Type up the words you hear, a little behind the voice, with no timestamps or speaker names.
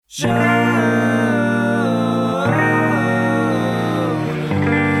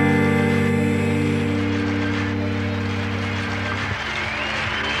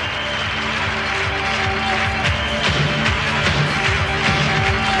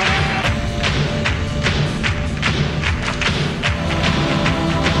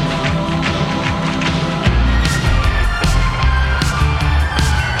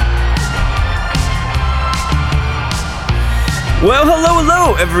Well,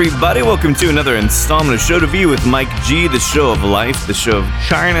 hello, everybody. Welcome to another installment of Show to View with Mike G, the show of life, the show of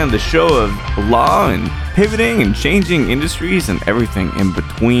China, the show of law and pivoting and changing industries and everything in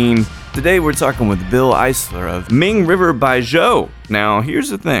between. Today, we're talking with Bill Eisler of Ming River Baijiu. Now, here's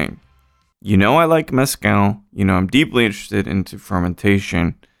the thing. You know I like mezcal. You know I'm deeply interested into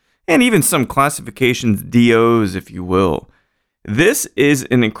fermentation and even some classifications, DOs, if you will. This is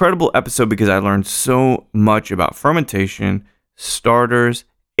an incredible episode because I learned so much about fermentation, starters,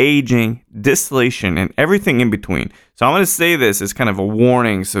 aging, distillation, and everything in between. So I'm going to say this as kind of a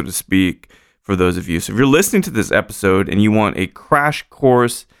warning, so to speak, for those of you. So if you're listening to this episode and you want a crash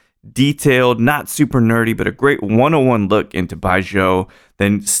course, detailed, not super nerdy, but a great 101 look into Baijiu,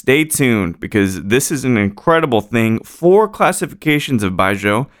 then stay tuned because this is an incredible thing. 4 classifications of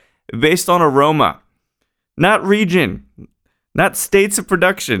Baijiu based on aroma, not region, not states of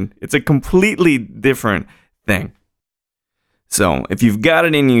production. It's a completely different thing. So if you've got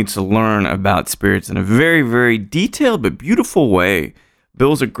it in you to learn about spirits in a very, very detailed but beautiful way,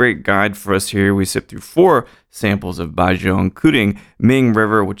 Bill's a great guide for us here. We sip through 4 samples of Baijiu, including Ming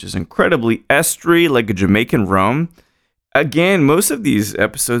River, which is incredibly estery, like a Jamaican rum. Again, most of these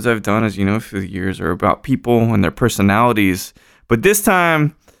episodes I've done, as you know, through the years are about people and their personalities. But this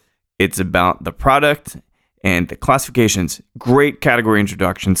time, it's about the product and the classifications. Great category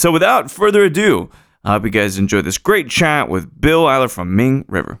introduction. So without further ado, I hope you guys enjoy this great chat with Bill Eisler from Ming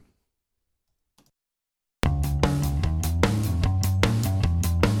River.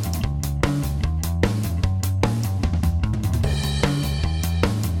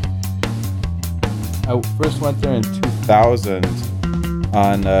 I first went there in 2000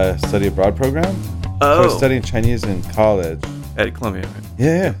 on a study abroad program. Oh. So I was studying Chinese in college. At Columbia, right?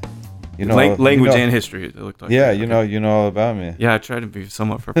 Yeah. You know, language and history, it looked like. Yeah, okay. you know all about me. Yeah, I tried to be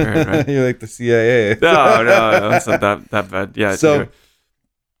somewhat prepared, right? You're like the CIA. No, it's not that bad. Yeah. So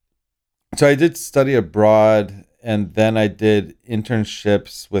I did study abroad, and then I did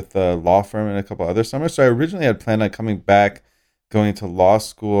internships with a law firm and a couple other summers. So I originally had planned on coming back, going to law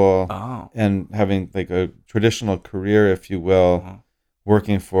school, and having like a traditional career, if you will,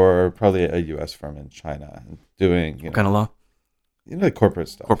 working for probably a U.S. firm in China, and doing what kind of law? You know, like corporate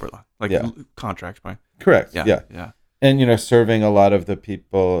stuff. Corporate law. Like contracts, right? Correct. Yeah. And, serving a lot of the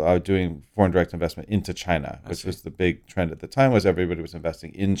people doing foreign direct investment into China, which was the big trend at the time, was everybody was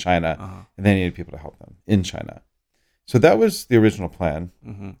investing in China, and they needed people to help them in China. So that was the original plan.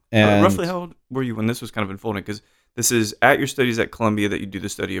 Mm-hmm. And roughly how old were you when this was kind of unfolding? Because this is at your studies at Columbia that you do the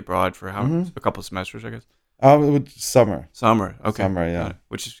study abroad for a couple of semesters, I guess? Summer. Okay. Summer, yeah.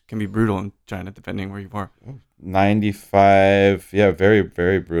 Which can be brutal in China, depending where you are. 95, very,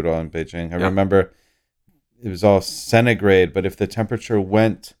 very brutal in Beijing. I remember it was all centigrade, but if the temperature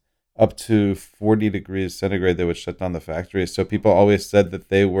went up to 40 degrees centigrade, they would shut down the factories. So people always said that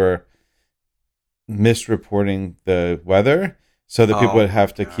they were misreporting the weather, so that people would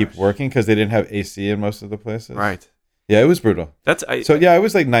have to keep working because they didn't have AC in most of the places. Right. Yeah, it was brutal. I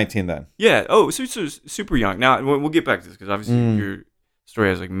was like 19 then. Yeah. Oh, so super young. Now we'll get back to this because obviously your story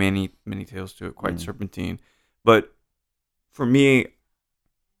has like many tales to it, quite serpentine. But for me,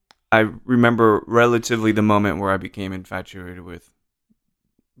 I remember relatively the moment where I became infatuated with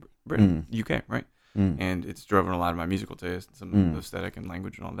Britain, UK, right? And it's driven a lot of my musical taste, some of the aesthetic and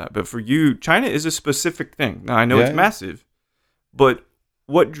language and all that. But for you, China is a specific thing. Now I know it's massive, but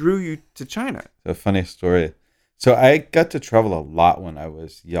what drew you to China? It's a funny story. So I got to travel a lot when I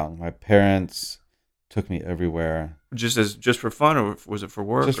was young. My parents took me everywhere. Just for fun, or was it for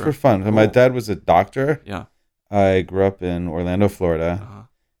work? Just for fun. Cool. My dad was a doctor. Yeah. I grew up in Orlando, Florida,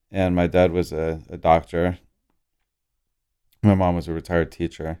 and my dad was a doctor. My mom was a retired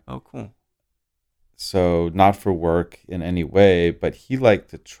teacher. Oh, cool. So not for work in any way, but he liked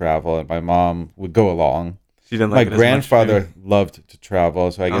to travel, and my mom would go along. She didn't like my grandfather loved to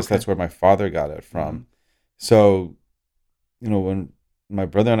travel, so I guess that's where my father got it from. So, when my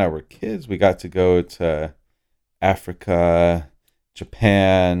brother and I were kids, we got to go to Africa,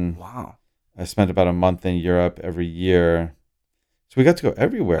 Japan. Wow. I spent about a month in Europe every year. So we got to go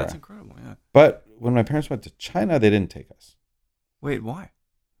everywhere. That's incredible, yeah. But when my parents went to China, they didn't take us. Wait, why?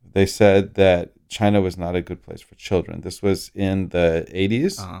 They said that China was not a good place for children. This was in the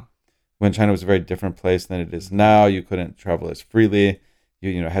 80s Uh-huh. when China was a very different place than it is now. You couldn't travel as freely.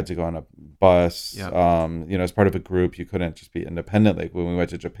 You had to go on a bus. Yeah. As part of a group, you couldn't just be independent. Like when we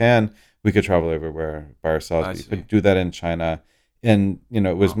went to Japan, we could travel everywhere by ourselves. I But you see. couldn't do that in China. And,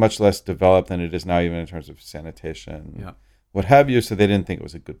 it was Wow. much less developed than it is now, even in terms of sanitation, Yeah. what have you. So they didn't think it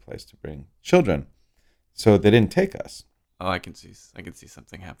was a good place to bring children. So they didn't take us. Oh, I can see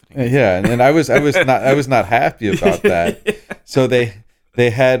something happening. Yeah, and I was not happy about that. So they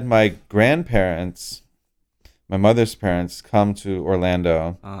had my grandparents, my mother's parents, come to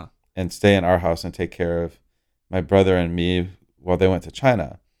Orlando Uh-huh. and stay in our house and take care of my brother and me while they went to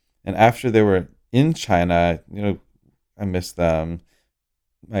China. And after they were in China, I missed them.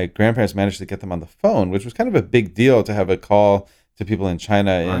 My grandparents managed to get them on the phone, which was kind of a big deal to have a call to people in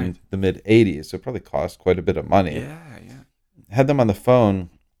China in Right. the mid 80s. So it probably cost quite a bit of money. Yeah. Had them on the phone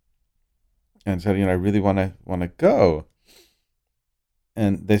and said, I really want to go.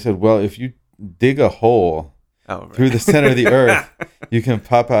 And they said, well, if you dig a hole Oh, right. through the center of the earth, you can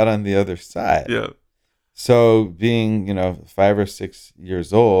pop out on the other side. Yeah. So being, 5 or 6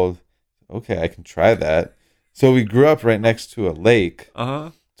 years old, okay, I can try that. So we grew up right next to a lake.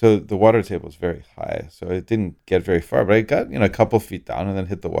 Uh-huh. So the water table was very high. So it didn't get very far, but I got, a couple feet down and then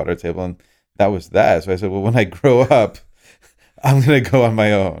hit the water table. And that was that. So I said, well, when I grow up, I'm going to go on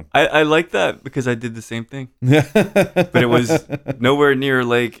my own. I like that because I did the same thing. But But it was nowhere near a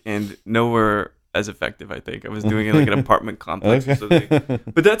lake and nowhere as effective, I think. I was doing it like an apartment complex or something.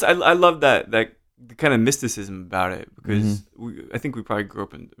 But that's I love that kind of mysticism about it because I think we probably grew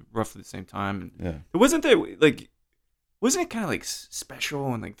up in roughly the same time. And Yeah. it wasn't it kind of like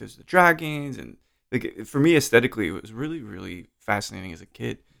special and like there's the dragons and like for me aesthetically it was really, really fascinating as a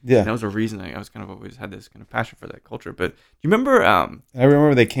kid. Yeah. And that was a reason I was kind of always had this kind of passion for that culture. But do you remember? I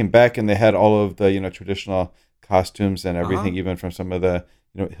remember they came back and they had all of the, traditional costumes and everything, even from some of the,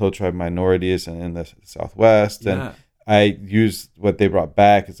 hill tribe minorities in the Southwest. Yeah. And I used what they brought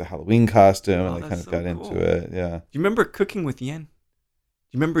back as a Halloween costume, and I that's kind of so got cool. into it. Yeah. Do you remember Cooking with Yen?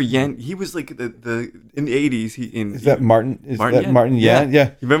 Do you remember Yen? He was like the in the 80s. Is that Martin? Is Martin that Yen? Martin Yen? Yeah.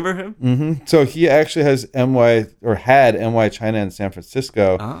 You remember him? So he actually has had NY China in San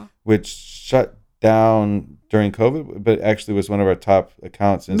Francisco, Uh-huh. which shut down during COVID, but actually was one of our top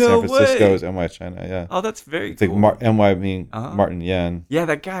accounts in No San Francisco way. is NY China. Yeah. Oh, that's very It's cool. like NY being Uh-huh. Martin Yen. Yeah,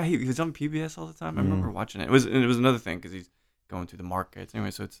 that guy. He was on PBS all the time. I remember watching it. It was another thing because he's going through the markets anyway.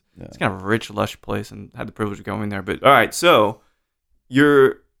 So it's kind of a rich, lush place, and had the privilege of going there. But all right, so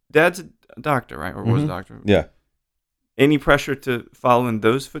your dad's a doctor, right, or was a doctor? Yeah. Any pressure to follow in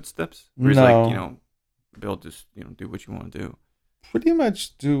those footsteps? Or he's No. like, Bill, just do what you want to do. Pretty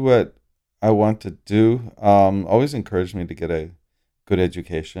much do what I want to do. Always encouraged me to get a good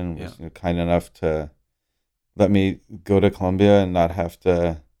education. Was kind enough to let me go to Columbia and not have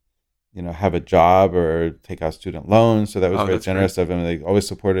to, have a job or take out student loans. So that was very that's generous of him. They always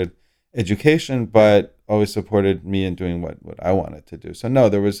supported education, but always supported me in doing what I wanted to do. So no,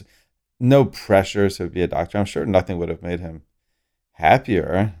 there was no pressure to be a doctor. I'm sure nothing would have made him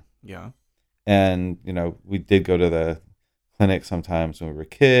happier. Yeah. And, we did go to the clinic sometimes when we were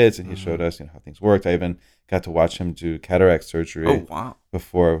kids, and he showed us, how things worked. I even got to watch him do cataract surgery Oh, wow.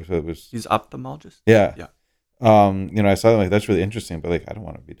 before. So it was, He's ophthalmologist? yeah. Yeah. I saw them like, that's really interesting, but like, I don't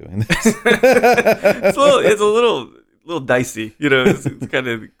want to be doing this. It's a little dicey, It's kind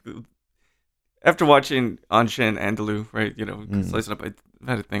of after watching Anshin Andalou, right? Slicing up. I've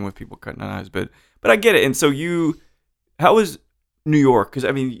had a thing with people cutting eyes, but I get it. And so how was New York? Because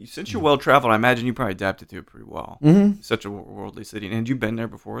I mean, since you're well traveled, I imagine you probably adapted to it pretty well. Such a worldly city, and had you been there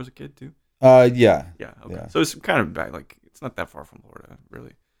before as a kid too? Yeah. Yeah. Okay. Yeah. So it's kind of back, like it's not that far from Florida,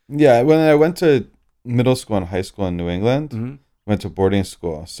 really. Yeah. When I went to middle school and high school in New England, went to boarding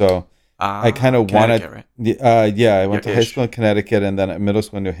school. So I kind of wanted, right? I went to high ish. school in Connecticut and then at middle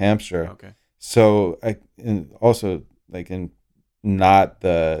school in New Hampshire. Okay. So also in not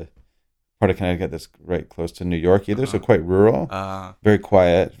the part of Connecticut that's right close to New York either, so quite rural, very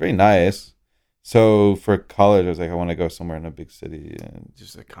quiet, very nice. So for college, I was like, I want to go somewhere in a big city, and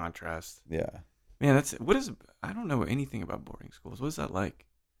Just a contrast. yeah, Man, I don't know anything about boarding schools. What is that like?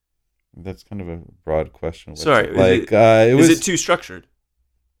 that's kind of a broad question. What's Sorry, it like it was. Is it too structured?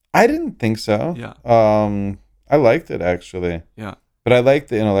 I didn't think so. Yeah. I liked it actually. Yeah. But I liked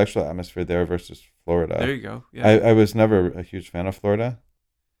the intellectual atmosphere there versus Florida. There you go. Yeah. I was never a huge fan of Florida.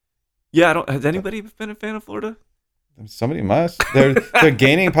 Yeah. Has anybody been a fan of Florida? Somebody must. They're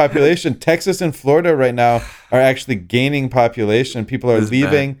gaining population. Texas and Florida right now are actually gaining population. People are This is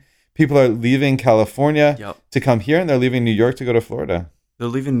leaving. People are leaving California Yep. to come here, and they're leaving New York to go to Florida. They're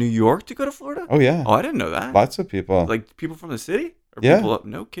leaving New York to go to Florida? Oh yeah, Oh, I didn't know that. lots of people. Like people from the city? Or Yeah. people up?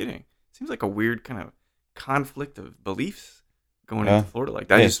 No kidding. Seems like a weird kind of conflict of beliefs going Yeah. into Florida like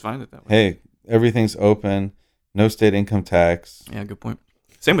that. I Hey. just find it that way. Hey, everything's open. No state income tax. Yeah, good point.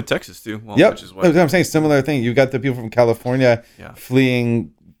 Same with Texas too. Well, Yep. which is That's what what. I'm saying. Similar thing. You got the people from California Yeah.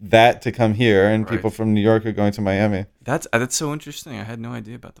 fleeing that to come here, and Right. people from New York are going to Miami. That's so interesting. I had no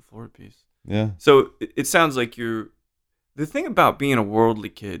idea about the Florida piece. Yeah. So it sounds like the thing about being a worldly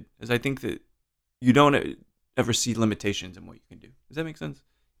kid is I think that you don't ever see limitations in what you can do. Does that make sense?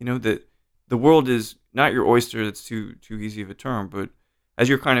 You know, that the world is not your oyster. That's too easy of a term. But as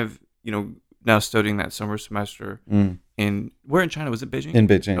you're kind of, now studying that summer semester where in China, was it Beijing? In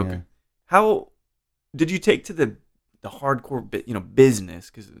Beijing. Okay. Yeah. How did you take to the hardcore business?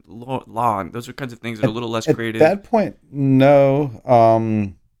 Because law and those are kinds of things that are a little less creative. At that point,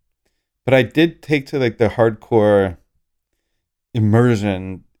 no. But I did take to like the hardcore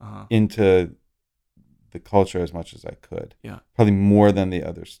immersion into the culture as much as I could. Yeah. Probably more than the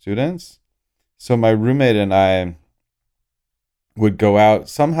other students. So my roommate and I would go out.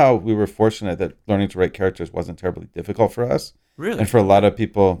 Somehow we were fortunate that learning to write characters wasn't terribly difficult for us. Really? And for a lot of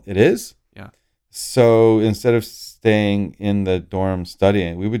people, it is. Yeah. So instead of staying in the dorm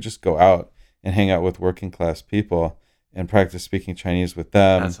studying, we would just go out and hang out with working class people and practice speaking Chinese with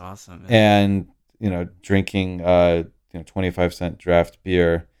them. That's awesome. Man. And, drinking, 25-cent draft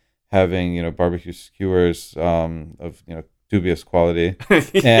beer, having, barbecue skewers of, dubious quality.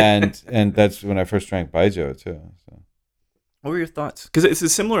 And that's when I first drank Baijiu too. So. What were your thoughts? Because it's a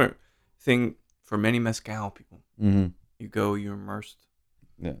similar thing for many mezcal people. Mm-hmm. You go, you're immersed.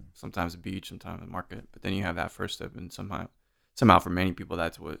 Yeah. Sometimes a beach, sometimes a market, but then you have that first step, and somehow for many people,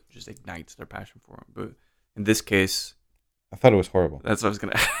 that's what just ignites their passion for it. But in this case, I thought it was horrible. that's what I was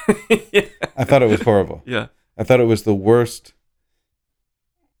gonna. Yeah. I thought it was horrible. Yeah. I thought it was the worst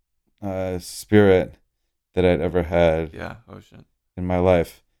spirit that I'd ever had Yeah. Oh shit. in my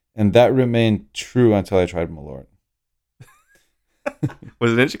life, and that remained true until I tried Malort.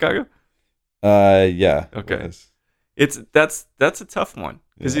 Was it in Chicago? Yeah. Okay. That's a tough one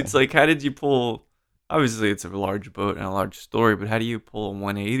because Yeah. it's like, how did you pull? Obviously, it's a large boat and a large story, but how do you pull a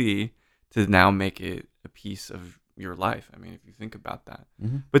 180 to now make it a piece of your life? I mean, if you think about that.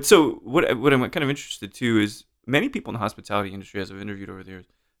 Mm-hmm. But so what I'm kind of interested too is many people in the hospitality industry, as I've interviewed over the years,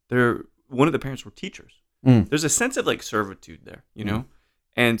 one of the parents were teachers. Mm. There's a sense of like servitude there,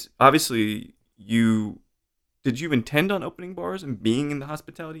 and obviously did you intend on opening bars and being in the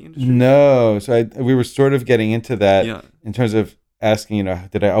hospitality industry? No. So we were sort of getting into that Yeah. in terms of asking,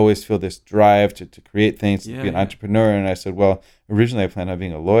 did I always feel this drive to create things, to be an entrepreneur? And I said, well, originally I planned on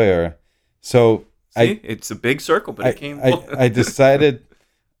being a lawyer. So It's a big circle, but it came. I decided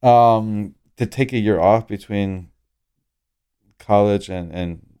to take a year off between college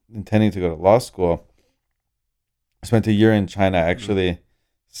and intending to go to law school. I spent a year in China actually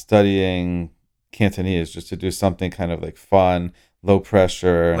studying Cantonese just to do something kind of like fun, low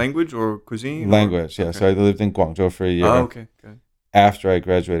pressure. Language or cuisine? Language, yeah. Okay. So I lived in Guangzhou for a year. Oh, okay, good. After I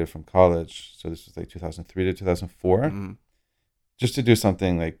graduated from college. So this was like 2003 to 2004. Mm-hmm. Just to do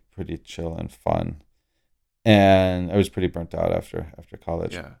something like pretty chill and fun. And I was pretty burnt out after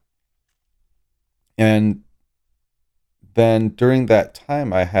college. Yeah. And then during that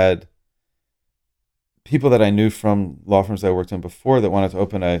time, I had people that I knew from law firms that I worked in before that wanted to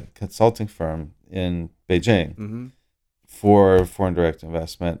open a consulting firm in Beijing Mm-hmm. for foreign direct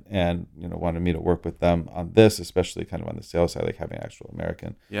investment, and wanted me to work with them on this, especially kind of on the sales side, like having actual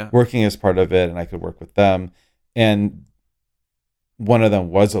American working as part of it, and I could work with them. And one of them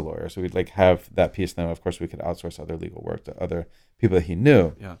was a lawyer, so we'd like have that piece. Then of course we could outsource other legal work to other people that he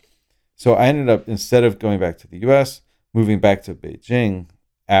knew. Yeah. So I ended up, instead of going back to the U.S., moving back to Beijing.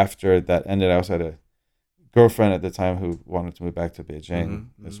 After that ended, I also had a girlfriend at the time who wanted to move back to Beijing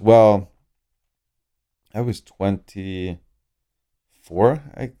as well. I was 24,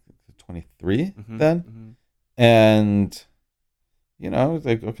 23 then. Mm-hmm. And, I was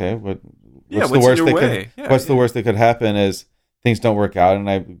like, okay, what's what's the worst your that way? could, the worst that could happen is things don't work out and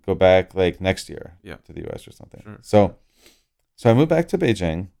I go back like next year to the US or something. Sure. So I moved back to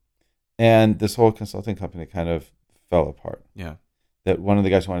Beijing, and this whole consulting company kind of fell apart. Yeah. That one of the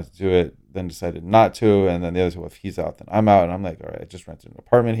guys who wanted to do it then decided not to, and then the other said, well, if he's out, then I'm out. And I'm like, all right, I just rented an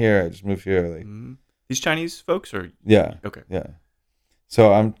apartment here. I just moved here. Like, these Chinese folks are. Yeah. Okay. Yeah.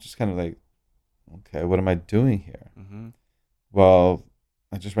 So I'm just kind of like, okay, what am I doing here? Mm-hmm. Well,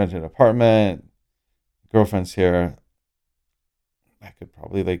 I just rented an apartment. Girlfriend's here. I could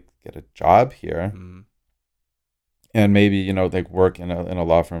probably like get a job here, and maybe like work in a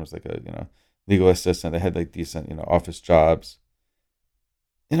law firm as like a legal assistant. They had like decent office jobs.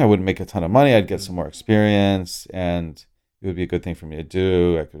 I wouldn't make a ton of money. I'd get some more experience, and it would be a good thing for me to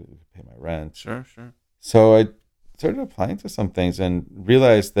do. I could pay my rent. Sure. So I started applying to some things and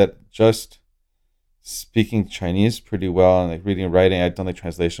realized that just speaking Chinese pretty well and like reading and writing, I'd done like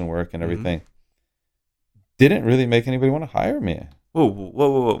translation work and everything, didn't really make anybody want to hire me.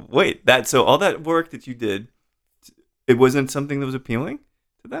 Whoa. Wait, so all that work that you did, it wasn't something that was appealing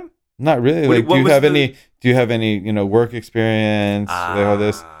to them? Not really. Like, do you have any, work experience? Like all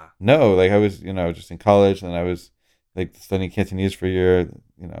this? No, like I was, just in college, and I was like studying Cantonese for a year,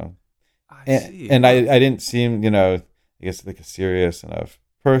 I see. And I didn't seem, I guess like a serious enough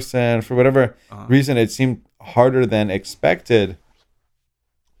person for whatever reason. It seemed harder than expected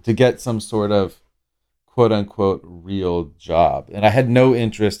to get some sort of quote unquote real job. And I had no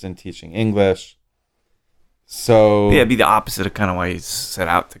interest in teaching English. So yeah, it'd be the opposite of kind of why you set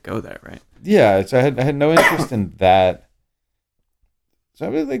out to go there, right? Yeah, so I had no interest in that. So I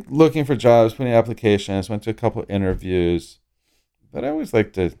was like looking for jobs, putting applications, went to a couple of interviews, but I always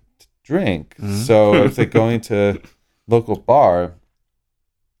like to drink. So I was like going to local bar,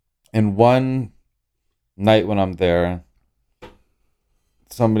 and one night when I'm there,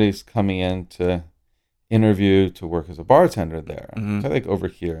 somebody's coming in to interview to work as a bartender there. So I like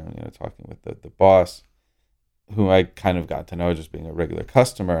overhear, talking with the boss, who I kind of got to know just being a regular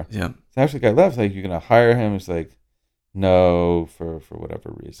customer. Yeah. So after the guy left, like, you're gonna hire him? It's like, no, for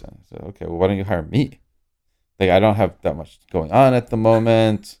whatever reason. So okay, well, why don't you hire me? Like, I don't have that much going on at the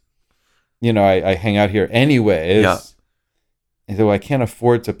moment. I hang out here anyways. Yeah. And so I can't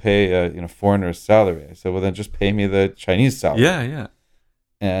afford to pay a foreigner's salary. I said, well, then just pay me the Chinese salary. Yeah.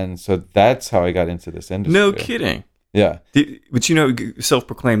 And so that's how I got into this industry. No kidding. Yeah. But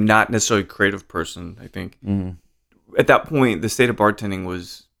self-proclaimed not necessarily creative person, I think. At that point, the state of bartending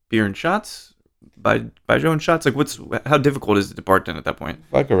was beer and shots, by Joe and shots. Like, how difficult is it to bartend at that point?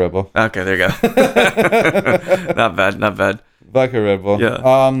 Vodka Red Bull. Okay, there you go. Not bad. Vodka Red Bull. Yeah.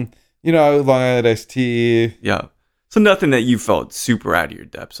 Long Island iced tea. Yeah. So nothing that you felt super out of your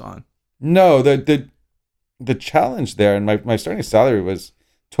depths on. No, the challenge there, and my starting salary was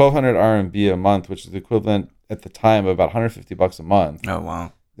 1,200 RMB a month, which is the equivalent at the time of about $150 a month. Oh,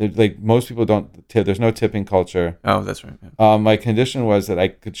 wow. Like, most people don't tip. There's no tipping culture. Oh, that's right. Yeah. My condition was that I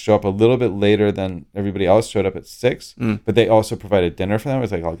could show up a little bit later than everybody else showed up at 6, but they also provided dinner for them. It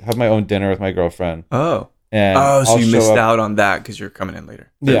was like, I'll have my own dinner with my girlfriend. Oh. And so you missed out on that because you're coming in later.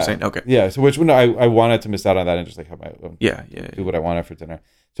 Yeah. Okay. Yeah. So I wanted to miss out on that and just like have my own. Yeah. Do what I wanted for dinner.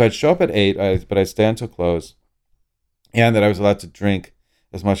 So I'd show up at 8, but I'd stay until close, and that I was allowed to drink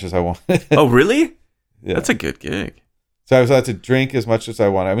as much as I wanted. Oh, really? Yeah. That's a good gig. So I was allowed to drink as much as I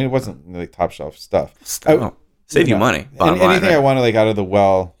wanted. I mean, it wasn't like top shelf stuff. Save you money. Anything line, right? I wanted, like out of the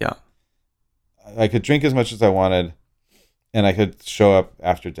well. Yeah. I could drink as much as I wanted, and I could show up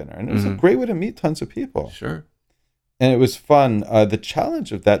after dinner, and it was a great way to meet tons of people. Sure. And it was fun. The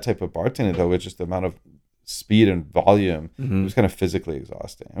challenge of that type of bartending, though, was just the amount of speed and volume. It was kind of physically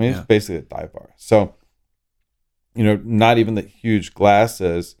exhausting. I mean, it's basically a dive bar. So, not even the huge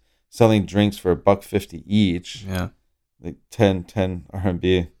glasses, selling drinks for $1.50 each. Yeah. Like 10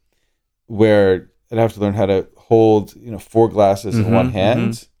 RMB, where I'd have to learn how to hold, 4 glasses in one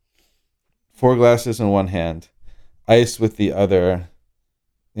hand, 4 glasses in one hand, ice with the other,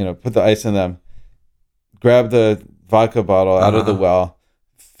 put the ice in them, grab the vodka bottle out of the well,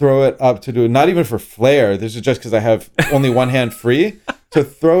 throw it up to do, not even for flair, this is just because I have only one hand free, to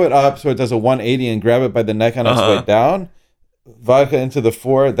throw it up so it does a 180 and grab it by the neck on its way down, vodka into the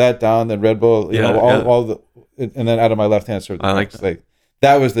 4, that down, then Red Bull, all the, and then out of my left hand serve the drinks. Like,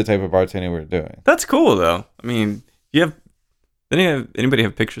 that was the type of bartending we were doing. That's cool, though. I mean, anybody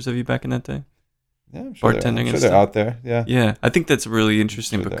have pictures of you back in that day? Yeah, I'm sure bartending and they're stuff? out there. Yeah. Yeah, I think that's really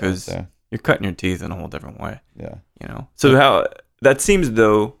interesting because you're cutting your teeth in a whole different way. Yeah. So how that seems,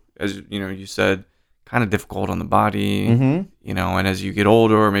 though, as you said, kind of difficult on the body. And as you get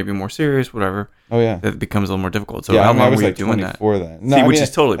older, or maybe more serious, whatever. Oh yeah, that becomes a little more difficult. So how long were you doing that? Then. No, which is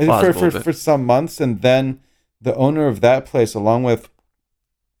totally plausible. For some months, and then the owner of that place, along with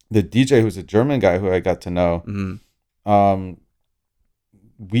the DJ, who's a German guy who I got to know,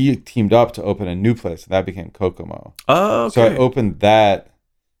 we teamed up to open a new place, and that became Kokomo. Oh, okay. So I opened that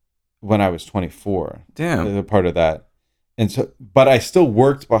when I was 24. Damn. As a part of that. And so, but I still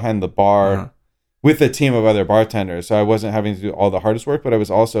worked behind the bar with a team of other bartenders. So I wasn't having to do all the hardest work, but I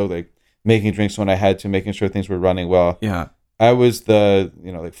was also like making drinks when I had to, making sure things were running well. Yeah. I was the,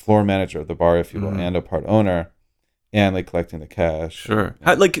 like floor manager of the bar, if you will, and a part owner, and like collecting the cash. Sure.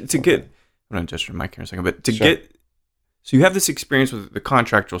 I'm going to gesture your mic here in a second, but so you have this experience with the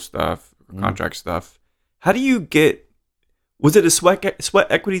contractual stuff, contract stuff. How do you get, Was it a sweat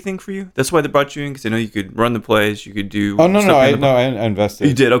equity thing for you? That's why they brought you in, because I know you could run the plays, you could do. Oh no, stuff I invested.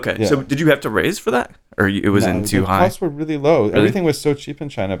 You did, okay. Yeah. So did you have to raise for that, or it wasn't too high? The costs were really low. Really? Everything was so cheap in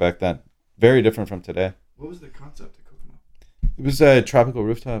China back then. Very different from today. What was the concept of Kokomo? It was a tropical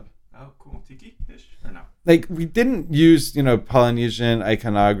rooftop. Oh, cool. Tiki-ish or no? Like we didn't use Polynesian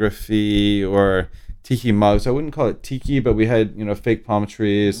iconography or tiki mugs. I wouldn't call it tiki, but we had fake palm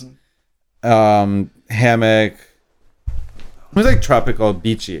trees, hammock. It was like tropical,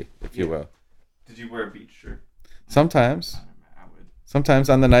 beachy, if you will. Did you wear a beach shirt? Sometimes. I would. Sometimes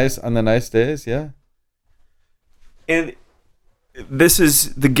on the nice days, yeah. And this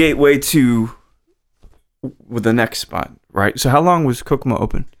is the gateway to the next spot, right? So how long was Kokomo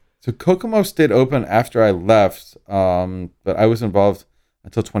open? So Kokomo stayed open after I left, but I was involved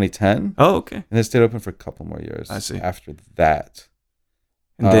until 2010. Oh, okay. And it stayed open for a couple more years. I see. After that.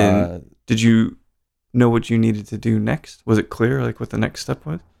 And then did you know what you needed to do next? Was it clear, like what the next step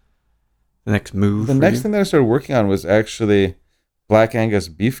was? The next move? The next thing that I started working on was actually Black Angus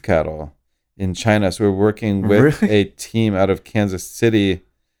beef cattle in China. So we were working with a team out of Kansas City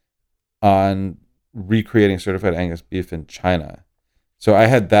on recreating certified Angus beef in China. So I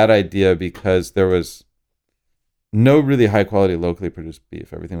had that idea because there was no really high quality locally produced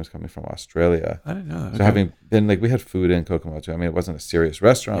beef. Everything was coming from Australia. I didn't know that. So having been we had food in Kokomo too. I mean, it wasn't a serious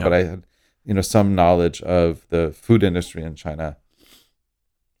restaurant, but I had some knowledge of the food industry in China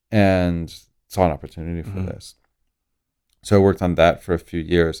and saw an opportunity for this. So I worked on that for a few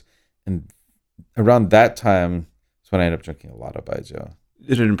years. And around that time is when I ended up drinking a lot of baijiu.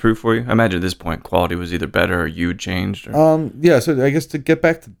 Did it improve for you? I imagine at this point quality was either better or you had changed. Or... Yeah, so I guess to get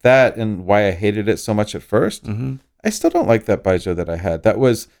back to that and why I hated it so much at first, I still don't like that baijiu that I had. That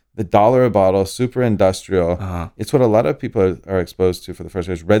was the $1 a bottle, super industrial. It's what a lot of people are exposed to for the first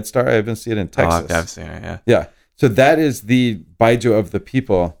time. Red Star, I even see it in Texas. I've seen it, yeah. Yeah. So that is the baijiu of the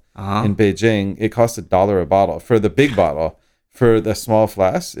people in Beijing. It costs $1 a bottle for the big bottle. For the small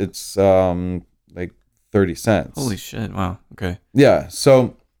flask, it's like 30 cents. Holy shit. Wow. Okay. Yeah.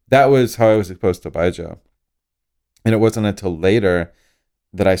 So that was how I was exposed to baijiu. And it wasn't until later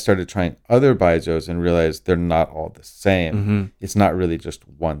that I started trying other baijius and realized they're not all the same. It's not really just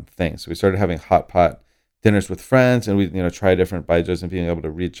one thing. So we started having hot pot dinners with friends, and we try different baijius and being able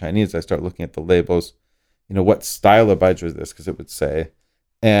to read Chinese. I start looking at the labels, what style of baijiu is this? Because it would say,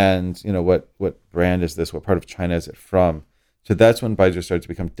 and what brand is this? What part of China is it from? So that's when baijiu started to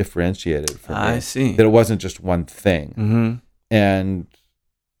become differentiated for me. I see. That it wasn't just one thing. And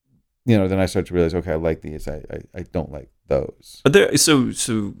then I started to realize, okay, I like these. I don't like those. But so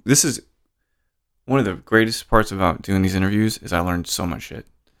this is one of the greatest parts about doing these interviews is I learned so much shit.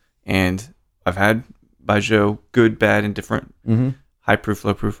 And I've had baijiu, good, bad, and different, high proof,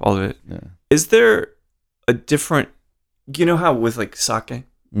 low proof, all of it. Yeah. Is there a different, how with like sake,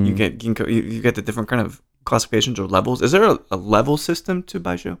 you get the different kind of classifications or levels? Is there a level system to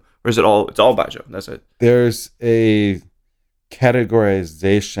baijiu, or is it's all baijiu? That's it. There's a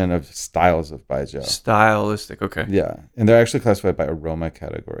categorization of styles of baijiu. Stylistic, okay. Yeah, and they're actually classified by aroma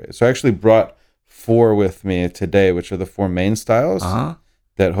category. So I actually brought 4 with me today, which are the 4 main styles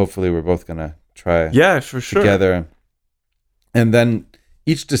that hopefully we're both gonna try. Yeah, for sure. Together, and then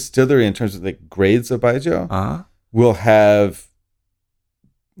each distillery, in terms of like grades of baijiu, will have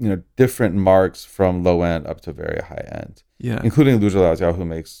different marks from low end up to very high end. Yeah, including Luzhou, who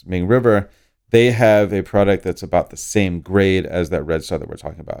makes Ming River. They have a product that's about the same grade as that Red Star that we're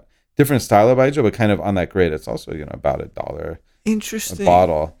talking about. Different style of baijiu, but kind of on that grade. It's also about $1 Interesting a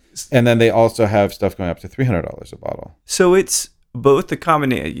bottle. And then they also have stuff going up to $300 a bottle. So it's both the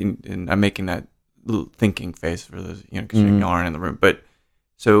combination, and I'm making that little thinking face for those, because you aren't in the room. But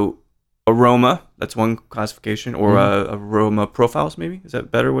so aroma, that's one classification, or aroma profiles, maybe? Is that a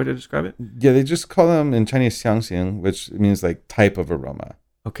better way to describe it? Yeah, they just call them in Chinese xiangxing, which means like type of aroma.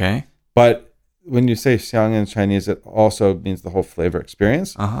 Okay. But when you say xiang in Chinese, it also means the whole flavor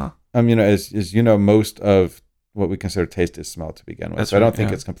experience. As most of what we consider taste is smell to begin with. That's so I don't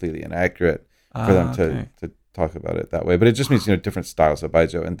think it's completely inaccurate for them to talk about it that way. But it just means different styles of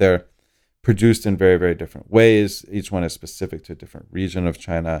baijiu, and they're produced in very, very different ways. Each one is specific to a different region of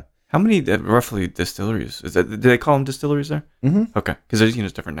China. How many roughly distilleries? Do they call them distilleries there? Okay, because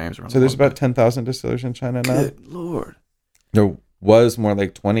there's different names around. So there's about 10,000 distillers in China now. Good Lord. There was more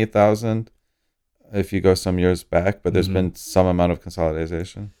like 20,000 if you go some years back, but there's been some amount of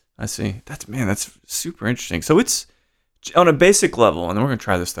consolidation. I see. That's super interesting. So it's on a basic level, and then we're gonna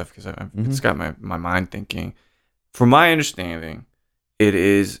try this stuff because it's got my mind thinking. From my understanding, it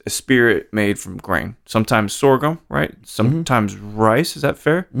is a spirit made from grain. Sometimes sorghum, right? Sometimes rice. Is that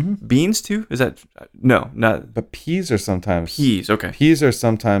fair? Beans too? Is that no? Not But peas are sometimes peas. Okay, Peas are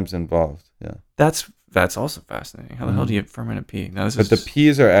sometimes involved. Yeah. that's also fascinating. How the hell do you ferment a pea? Now this But the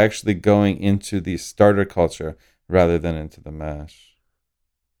peas are actually going into the starter culture rather than into the mash.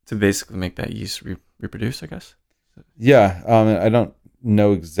 to basically make that yeast reproduce, I guess. Yeah. I don't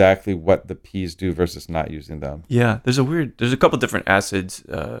know exactly what the peas do versus not using them. Yeah, there's a couple different acids.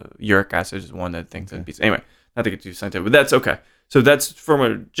 Uric acid is one that thinks that beats. Anyway, not to get too scientific, but that's okay. So that's from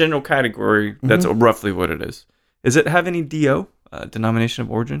a general category. That's roughly what it is. Does it have any DO, denomination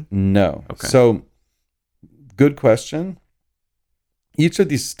of origin? No. Okay. So, good question. Each of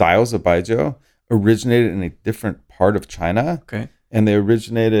these styles of baijiu originated in a different part of China, Okay. and they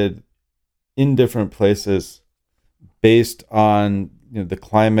originated in different places based on the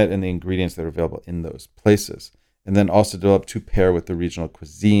climate and the ingredients that are available in those places, and then also developed to pair with the regional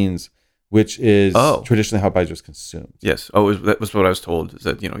cuisines, which is traditionally how baijiu is consumed. Yes. That was what I was told. Is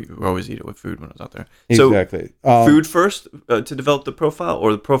that you always eat it with food when I was out there. Exactly. So food first to develop the profile,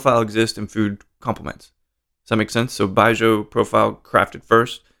 or the profile exists and food complements. Does that make sense? So baijiu profile crafted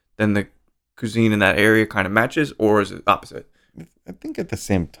first, then the cuisine in that area kind of matches, or is it opposite? I think at the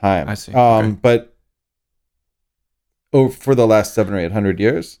same time. I see. Okay. But for the last 700 or 800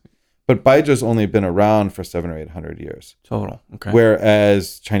 years, but baijiu's only been around for 700 or 800 years. Total. Okay.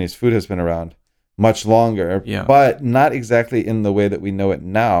 Whereas Chinese food has been around much longer, but not exactly in the way that we know it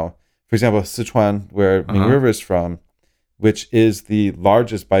now. For example, Sichuan, where Ming River is from, which is the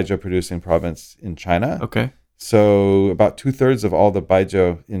largest baijiu producing province in China. Okay. So about 2/3 of all the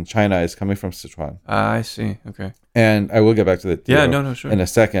baijiu in China is coming from Sichuan. I see. Okay. And I will get back to the sure. in a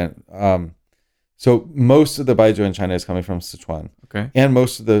second. So most of the baijiu in China is coming from Sichuan. Okay. And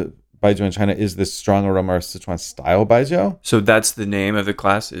most of the baijiu in China is this strong aroma or Sichuan style baijiu. So that's the name of the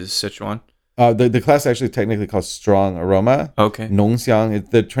class is Sichuan? The class actually technically called strong aroma. Okay. Nongxiang.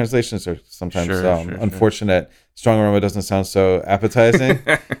 The translations are sometimes Sure. unfortunate. Strong aroma doesn't sound so appetizing.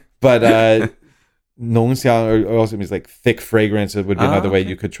 But Nongxiang also means like thick fragrance. It would be another way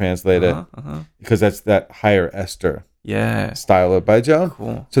you could translate it. Because that's that higher ester style of baijiu.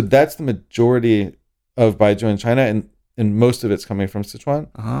 Cool. So that's the majority of baijiu in China, and most of it's coming from Sichuan.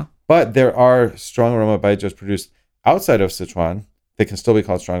 But there are strong aroma baijius produced outside of Sichuan. They can still be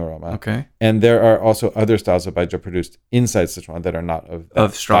called strong aroma. Okay. And there are also other styles of baijiu produced inside Sichuan that are not of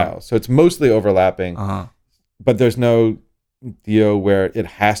that strong style. So it's mostly overlapping. But there's no deal where it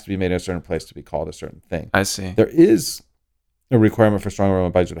has to be made in a certain place to be called a certain thing. I see. There is a requirement for strong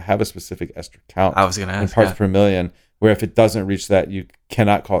aroma baijiu to have a specific ester count. I was going to ask. In parts per million, where if it doesn't reach that, you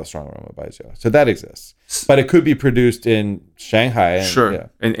cannot call it strong aroma baijiu. So that exists. But it could be produced in Shanghai.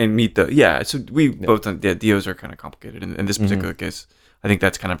 And meet the, so we both, DOs are kind of complicated in this particular case. I think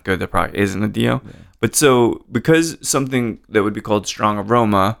that's kind of good. There probably isn't a DO. Yeah. But so because something that would be called strong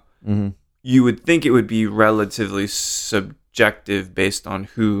aroma, you would think it would be relatively subjective based on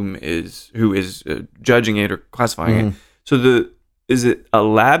who is judging it or classifying it. So is it a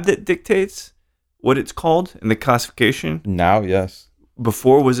lab that dictates what it's called in the classification? Now, yes.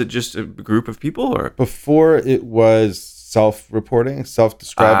 Before, was it just a group of people, or before it was self-reporting,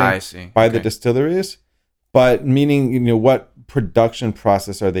 self-describing by the distilleries, but meaning what production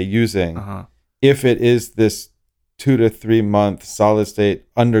process are they using? If it is this 2 to 3 month solid state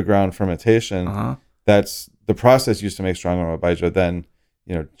underground fermentation, that's the process used to make strong aroma baijiu. Then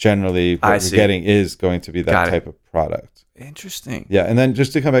generally what you're getting is going to be that type of product. Interesting. Yeah, and then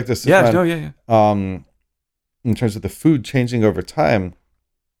just to come back to Sichuan, in terms of the food changing over time,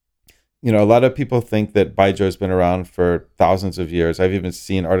 a lot of people think that baijiu has been around for thousands of years. I've even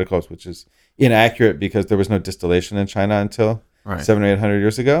seen articles which is inaccurate because there was no distillation in China until 700 or 800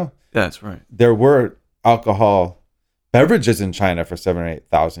 years ago. That's right. There were alcohol beverages in China for 7,000 or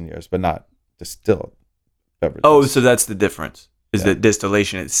 8,000 years, but not distilled beverages. Oh, so that's the difference. Is that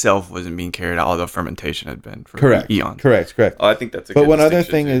distillation itself wasn't being carried out, although fermentation had been for eons. Correct. Oh, I think that's a good distinction. But one other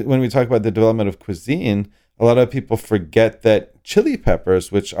thing is when we talk about the development of cuisine, a lot of people forget that chili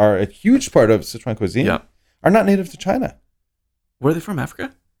peppers, which are a huge part of Sichuan cuisine, are not native to China. Where are they from?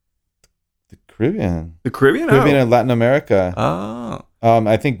 Africa? The Caribbean. The Caribbean? Caribbean and Latin America. Oh.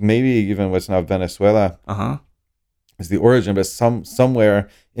 I think maybe even what's now Venezuela is the origin, but somewhere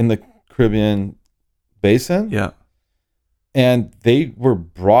in the Caribbean basin. Yeah. And they were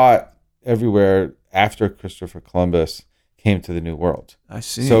brought everywhere after Christopher Columbus came to the New World. I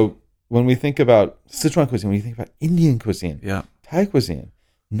see. So when we think about Sichuan cuisine, when you think about Indian cuisine, Thai cuisine,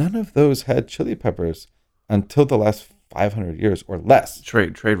 none of those had chili peppers until the last 500 years or less.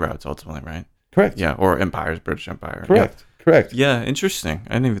 Trade routes ultimately, right? Correct. Yeah, or empires, British Empire. Correct. Correct. Yeah, interesting.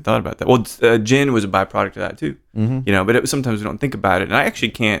 I hadn't even thought about that. Well, gin was a byproduct of that too. Mm-hmm. But sometimes we don't think about it. And I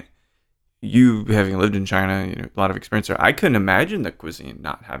actually can't. You having lived in China, a lot of experience there. I couldn't imagine the cuisine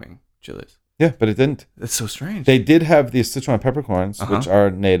not having chilies. Yeah, but it didn't. That's so strange. They did have these Sichuan peppercorns, which are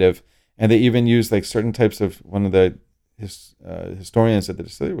native, and they even used like certain types of one of the historians at the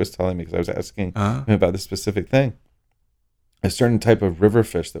distillery was telling me, because I was asking him about this specific thing. A certain type of river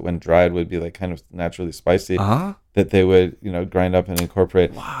fish that when dried would be like kind of naturally spicy that they would, grind up and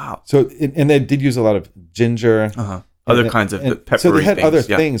incorporate. Wow. So, and they did use a lot of ginger. Other kinds of peppery so they had things. other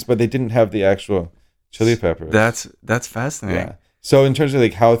things, but they didn't have the actual chili peppers. That's fascinating. Yeah. So in terms of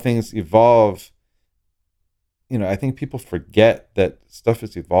like how things evolve, I think people forget that stuff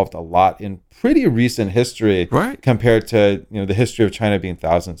has evolved a lot in pretty recent history, right? Compared to the history of China being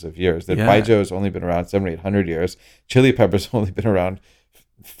thousands of years. That baijiu has only been around 700 or 800 years. Chili peppers have only been around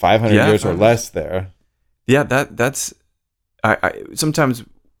 500 years or less there. Yeah, that's I sometimes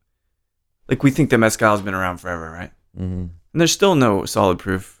like we think that mezcal has been around forever, right? Mm-hmm. And there's still no solid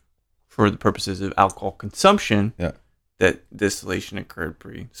proof for the purposes of alcohol consumption that distillation occurred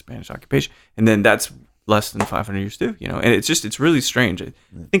pre-Spanish occupation, and then that's less than 500 years too. And it's really strange. I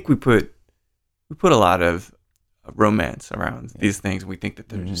think we put a lot of romance around these things. We think that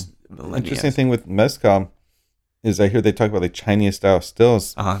they're just millennia. Interesting thing with mezcal is I hear they talk about like Chinese style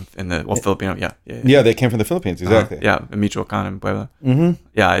stills. In the Filipino, yeah, they came from the Philippines, exactly. In Michoacan and Puebla. Mm-hmm.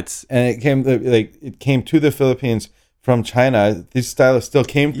 Yeah, it came to the Philippines from China. These styles still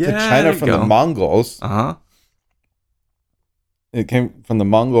came to China from the Mongols. It came from the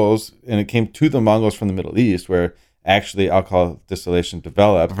Mongols, and it came to the Mongols from the Middle East, where actually alcohol distillation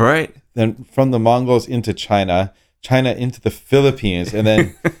developed. Right. Then from the Mongols into China into the Philippines, and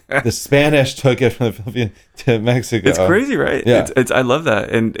then the Spanish took it from the Philippines to Mexico. It's crazy, right? Yeah. It's I love that.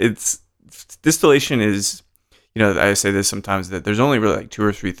 And distillation is, I say this sometimes, that there's only really like 2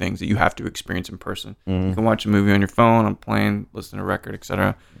 or 3 things that you have to experience in person. Mm-hmm. You can watch a movie on your phone, on a plane, listen to a record,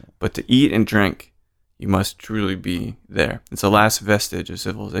 etc. But to eat and drink, you must truly be there. It's the last vestige of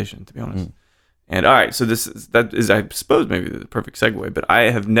civilization, to be honest. And all right, so that is, I suppose, maybe the perfect segue. But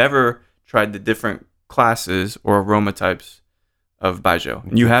I have never tried the different classes or aroma types of baijiu.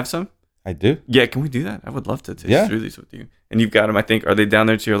 And you have some? I do. Yeah, can we do that? I would love to taste through these with you. And you've got them, I think. Are they down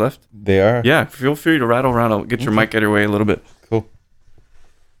there to your left? They are. Yeah, feel free to rattle around. I'll get your mic out of your way a little bit. Cool.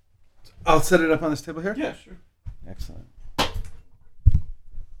 I'll set it up on this table here. Yeah, sure. Excellent.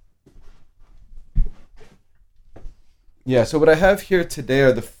 Yeah, so what I have here today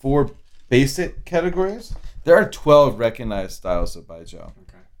are the 4 basic categories. There are 12 recognized styles of baijiu.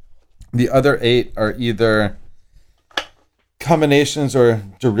 Okay. The other 8 are either combinations or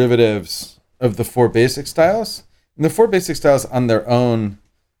derivatives of the 4 basic styles. And the 4 basic styles on their own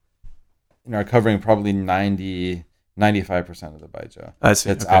are covering probably 95% of the baijiu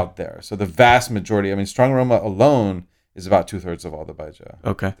that's out there. So the vast majority, strong aroma alone is about 2/3 of all the baijiu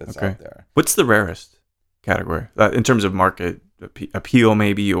that's out there. What's the rarest category in terms of market appeal,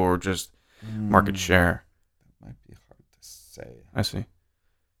 maybe, or just market share? That might be hard to say. I see.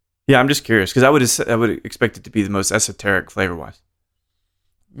 Yeah, I'm just curious because I would expect it to be the most esoteric flavor wise.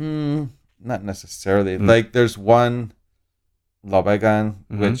 Not necessarily. Like there's one Laobaigan,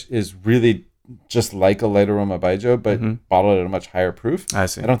 which is really just like a light aroma baijiu, but bottled at a much higher proof. I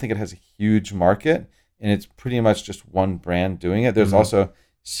see. I don't think it has a huge market, and it's pretty much just one brand doing it. There's also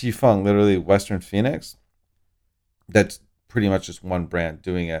Xifeng, literally Western Phoenix. That's pretty much just one brand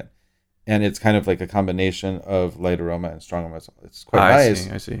doing it. And it's kind of like a combination of light aroma and strong aroma. It's quite nice.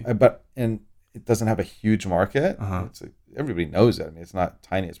 I see. And it doesn't have a huge market. It's like, everybody knows it. It's not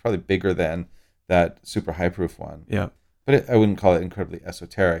tiny. It's probably bigger than that super high proof one. Yeah. But I wouldn't call it incredibly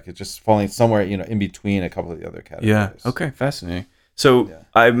esoteric. It's just falling somewhere, in between a couple of the other categories. Yeah. Okay. Fascinating. So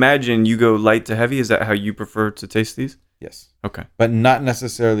I imagine you go light to heavy. Is that how you prefer to taste these? Yes. Okay. But not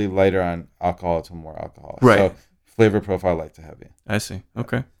necessarily lighter on alcohol to more alcohol. Right. So flavor profile light to heavy. I see.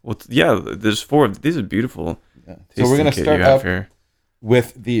 Okay. Well, there's 4 of these. Are beautiful. Yeah. So we're going to start up here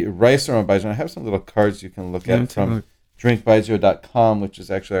with the rice aroma baijiu. I have some little cards you can look at from drinkbaijiu.com, which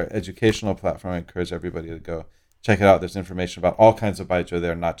is actually our educational platform. I encourage everybody to go check it out. There's information about all kinds of baijiu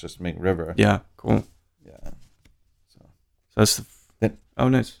there, not just Ming River. Yeah, cool. Yeah. So that's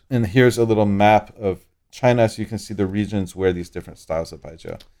nice. And here's a little map of China, so you can see the regions where these different styles of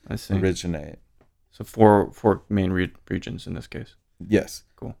baijiu originate. So 4 main regions in this case. Yes.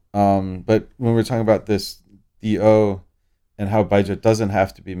 Cool. But when we're talking about this DO and how baijiu doesn't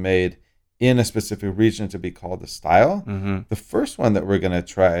have to be made in a specific region to be called a style, the first one that we're going to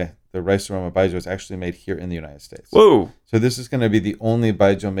try, the rice aroma baijiu, is actually made here in the United States. Whoa! So this is going to be the only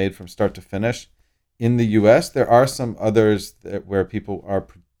baijiu made from start to finish in the U.S. There are some others where people are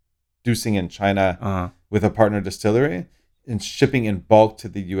producing in China with a partner distillery and shipping in bulk to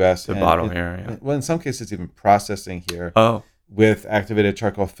the U.S. The bottle here, yeah. Well, in some cases, even processing here with activated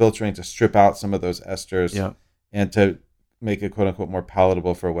charcoal filtering to strip out some of those esters and to make it, quote unquote, more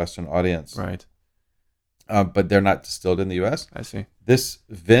palatable for a Western audience. Right. But they're not distilled in the U.S. I see. This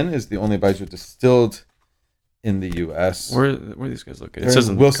Vin is the only baijiu distilled in the U.S. Where are these guys located?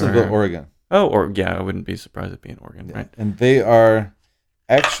 They're in Wilsonville, Oregon. Oh, or yeah, I wouldn't be surprised it'd be in Oregon, right? And they are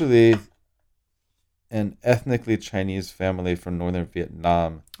actually an ethnically Chinese family from northern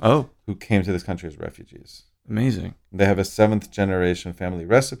Vietnam who came to this country as refugees. Amazing. They have a 7th generation family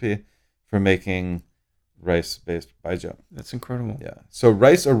recipe for making rice-based baijiu. That's incredible. Yeah. So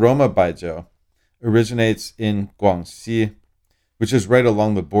rice aroma baijiu originates in Guangxi, which is right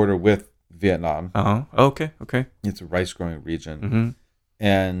along the border with Vietnam. Okay. It's a rice-growing region. Mm-hmm.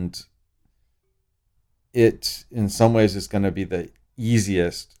 And it, in some ways, is going to be the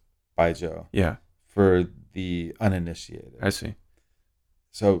easiest baijiu for the uninitiated. I see.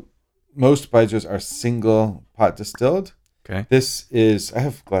 So most baijius are single pot distilled. Okay. This is, I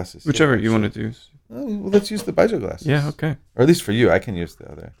have glasses. Whichever you want to do. Oh, well, let's use the baijiu glasses. Yeah, okay. Or at least for you, I can use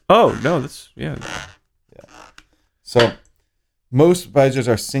the other. Oh, no, that's, yeah. So most baijius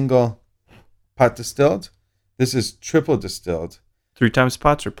are single pot distilled. This is triple distilled. 3 times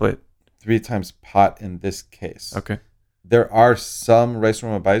pots or plate? 3 times pot in this case. Okay. There are some rice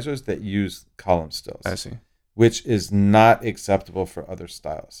aroma baijius that use column stills. I see. Which is not acceptable for other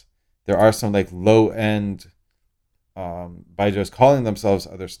styles. There are some like low-end baijius calling themselves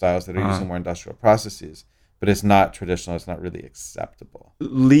other styles that are using more industrial processes, but it's not traditional. It's not really acceptable.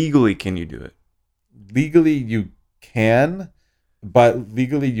 Legally, can you do it? Legally, you can, but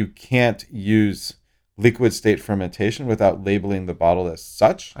legally you can't use liquid state fermentation without labeling the bottle as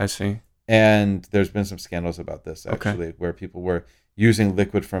such. I see. And there's been some scandals about this, actually, where people were using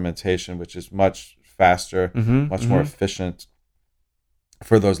liquid fermentation, which is much faster, much more efficient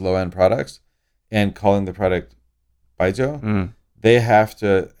for those low-end products, and calling the product baijiu. They have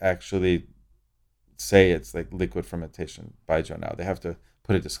to actually say it's like liquid fermentation baijiu now. They have to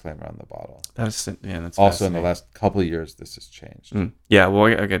put a disclaimer on the bottle. That's also in the last couple of years this has changed. Yeah, well,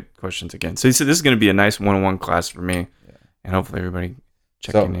 I get questions again. So you said this is going to be a nice one-on-one class for me, and hopefully everybody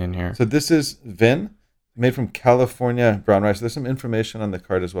checking in here. So this is Vin, made from California brown rice. There's some information on the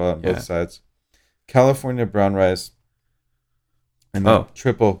card as well on both sides. California brown rice, and then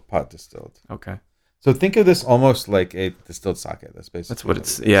triple pot distilled. Okay. So think of this almost like a distilled sake. That's what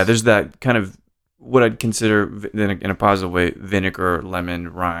it's. Yeah, there's that kind of what I'd consider, in a positive way, vinegar,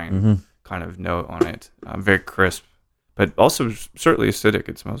 lemon, rind kind of note on it. Very crisp, but also certainly acidic.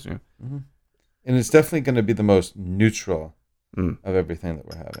 It smells new. And it's definitely going to be the most neutral of everything that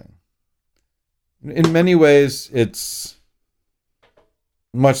we're having. In many ways, it's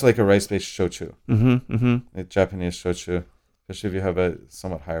much like a rice-based shochu, a Japanese shochu, especially if you have a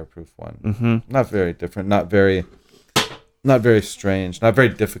somewhat higher proof one. Not very different, not very strange, not very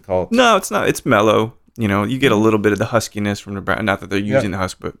difficult. No, it's not. It's mellow. You know, you get a little bit of the huskiness from the brown. Not that they're using the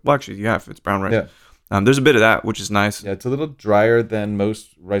husk, but well, actually, you have. It's brown rice. There's a bit of that, which is nice. Yeah, it's a little drier than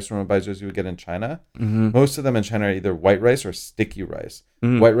most rice aroma baijius you would get in China. Most of them in China are either white rice or sticky rice.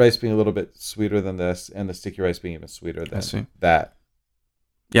 White rice being a little bit sweeter than this, and the sticky rice being even sweeter than that.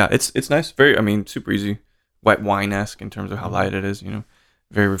 Yeah, it's nice. Very, super easy. White wine-esque in terms of how light it is. You know,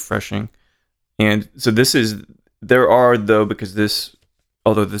 very refreshing. And so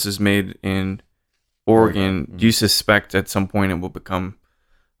although this is made in Oregon, do you suspect at some point it will become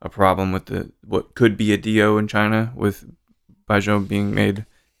a problem with what could be a DO in China with baijiu being made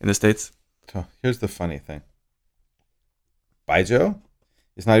in the States? So here's the funny thing. Baijiu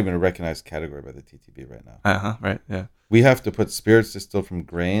is not even a recognized category by the TTB right now. Right, yeah. We have to put spirits distilled from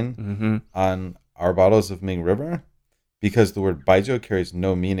grain on our bottles of Ming River because the word baijiu carries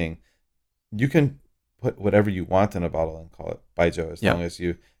no meaning. You can put whatever you want in a bottle and call it baijiu as long as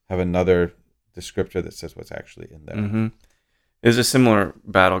you have another descriptor that says what's actually in there. There's a similar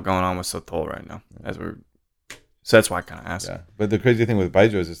battle going on with Sotol right now, so that's why I kind of asked. Yeah, but the crazy thing with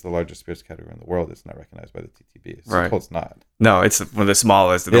baijiu is it's the largest spirits category in the world. It's not recognized by the TTB. Sotol's not. No, it's one of the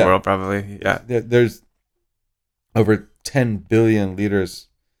smallest in the world, probably. Yeah, there's over 10 billion liters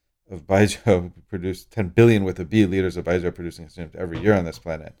of baijiu produced, 10 billion with a B liters of baijiu producing consumed every year on this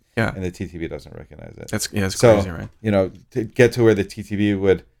planet. Yeah, and the TTB doesn't recognize it. It's crazy, right? You know, to get to where the TTB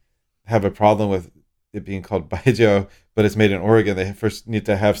would have a problem with it being called baijiu, but it's made in Oregon, they first need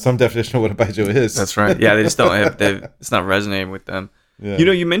to have some definition of what a baijiu is. That's right. Yeah, they just don't have. It's not resonating with them. Yeah. You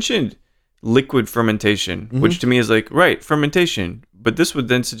know, you mentioned liquid fermentation, which to me is like fermentation, but this would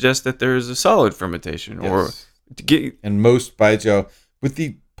then suggest that there is a solid fermentation, or Yes. to get. And most baijiu, with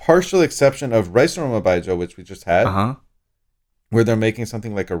the partial exception of rice aroma baijiu, which we just had, where they're making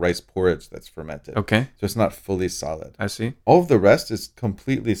something like a rice porridge that's fermented. Okay, So it's not fully solid. I see. All of the rest is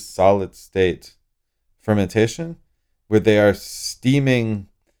completely solid state fermentation, where they are steaming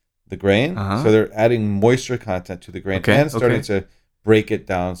the grain. Uh-huh. So they're adding moisture content to the grain Okay, and starting to break it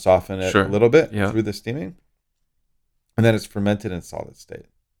down, soften it Sure. a little bit Yeah. through the steaming. And then it's fermented in solid state.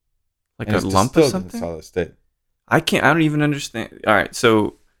 Like And a it's lump or distilled in something. solid state. I don't even understand. All right,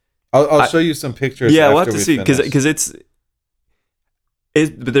 so I'll show you some pictures. yeah, after we'll have to we see finish. because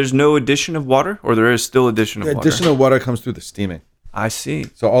but there's no addition of water, or there is still addition of The water. additional water comes through the steaming. I see.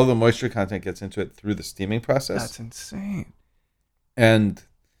 So all the moisture content gets into it through the steaming process. That's insane. And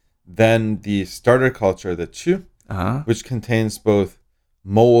then the starter culture, the chu, which contains both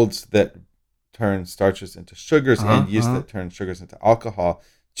molds that turn starches into sugars and yeast that turn sugars into alcohol.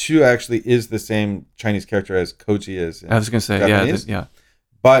 Chu actually is the same Chinese character as koji is in I was gonna say, Japanese. yeah.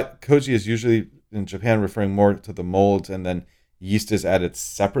 But koji is usually in Japan referring more to the molds, and then yeast is added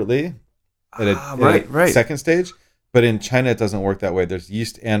separately at a second stage. But in China, it doesn't work that way. There's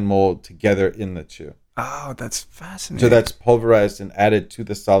yeast and mold together in the chu. Oh, that's fascinating. So that's pulverized and added to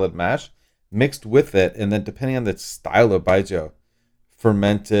the solid mash, mixed with it, and then depending on the style of baijiu,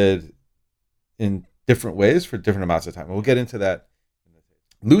 fermented in different ways for different amounts of time. We'll get into that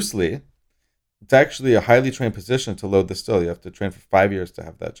loosely. It's actually a highly trained position to load the still. You have to train for 5 years to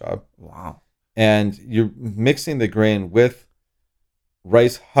have that job. Wow. And you're mixing the grain with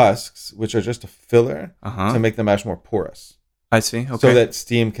rice husks, which are just a filler to make the mash more porous. I see. Okay. So that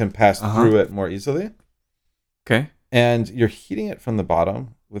steam can pass through it more easily. Okay. And you're heating it from the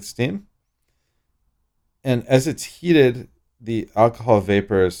bottom with steam. And as it's heated, the alcohol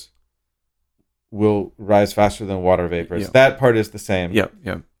vapors will rise faster than water vapors. Yep. That part is the same.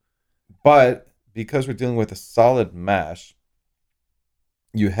 Yep. But because we're dealing with a solid mash,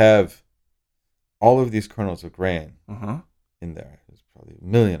 you have all of these kernels of grain in there. There's probably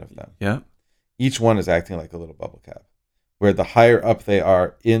 1 million of them. Yeah. Each one is acting like a little bubble cap, where the higher up they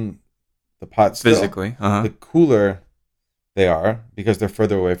are in the pot still, Physically. the cooler they are because they're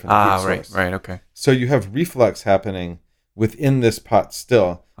further away from the heat source. Right. Okay. So you have reflux happening within this pot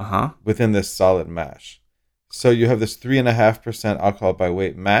still, within this solid mash. So you have this 3.5% alcohol by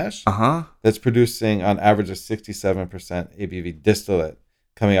weight mash that's producing on average a 67% ABV distillate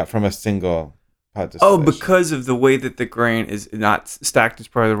coming out from a single pot distillation. Oh, because of the way that the grain is not stacked is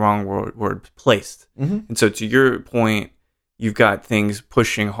probably the wrong word, placed. And so to your point, you've got things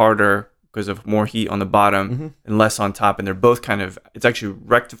pushing harder because of more heat on the bottom and less on top. And they're both it's actually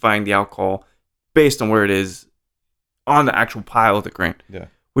rectifying the alcohol based on where it is on the actual pile of the grain. Yeah.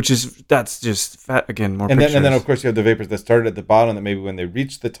 That's just fat again, more and pictures. then of course you have the vapors that started at the bottom that maybe when they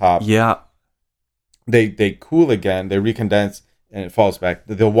reach the top, they cool again, they recondense, and it falls back.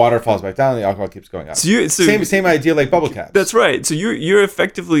 The water falls back down, and the alcohol keeps going up. Same idea like bubble caps. That's right. So you're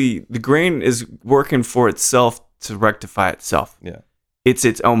effectively, the grain is working for itself to rectify itself. Yeah. It's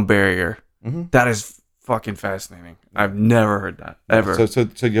its own barrier. That is fucking fascinating. I've never heard that ever.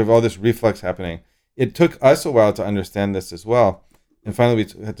 So you have all this reflux happening. It took us a while to understand this as well. And finally,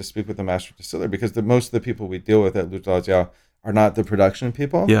 we had to speak with the master distiller because most of the people we deal with at Lu Zhao Jiao are not the production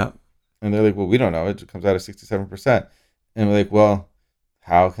people. Yeah. And they're like, well, we don't know. It comes out at 67%. And we're like, well,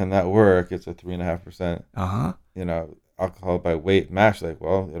 how can that work? It's a 3.5%, alcohol by weight mash. Like,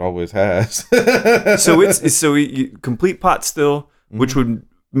 well, it always has. So you complete pot still, which would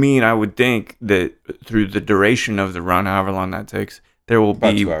mean, I would think, that through the duration of the run, however long that takes, there will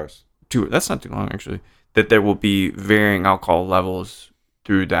About be 2 hours. That's not too long, actually. That there will be varying alcohol levels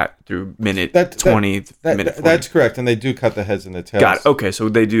through minute 20, minute 40. That's correct. And they do cut the heads and the tails. Got it. Okay, so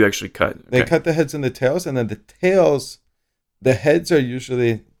they do actually cut. Okay. They cut the heads and the tails, and then the heads are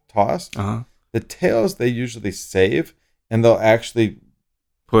usually tossed. The tails they usually save, and they'll actually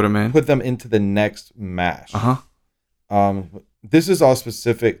put them into the next mash. This is all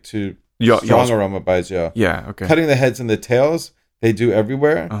specific to strong aroma baijiu. Yeah, okay. Cutting the heads and the tails, they do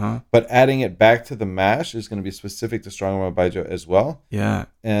everywhere, but adding it back to the mash is going to be specific to strong aroma baijiu as well. Yeah.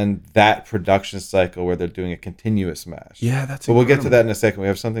 And that production cycle where they're doing a continuous mash. Yeah, that's But we'll get to that in a second. We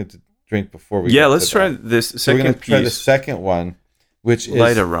have something to drink before we let's try this second so we're going to try the piece. second one, which is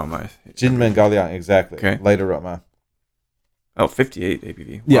Light aroma. Jinmen Gaoliang, exactly. Okay. Light aroma. Oh, 58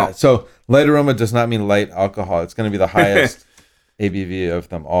 ABV. Wow. Yeah, so light aroma does not mean light alcohol. It's going to be the highest ABV of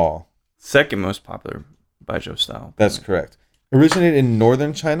them all. Second most popular baijiu style. That's correct. Originated in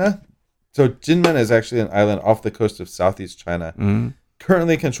northern China. So Jinmen is actually an island off the coast of southeast China,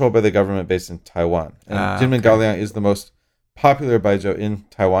 currently controlled by the government based in Taiwan. And Jinmen Gaoliang is the most popular baijiu in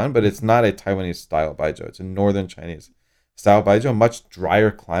Taiwan, but it's not a Taiwanese style baijiu. It's a northern Chinese style baijiu, much drier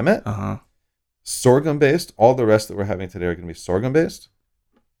climate. Sorghum based. All the rest that we're having today are going to be sorghum based.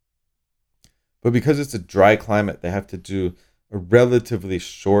 But because it's a dry climate, they have to do a relatively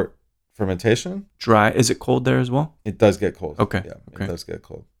short fermentation. Dry. Is it cold there as well? It does get cold. Okay. Yeah, okay. It does get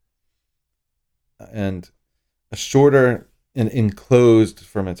cold. And a shorter and enclosed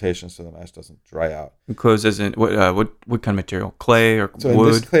fermentation so the mash doesn't dry out. Enclosed as in what kind of material? Clay or so wood?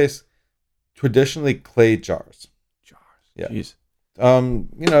 In this case, traditionally clay jars. Yeah. Jeez.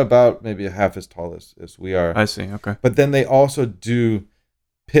 About maybe half as tall as we are. I see. Okay. But then they also do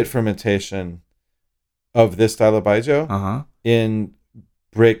pit fermentation of this style of baijiu in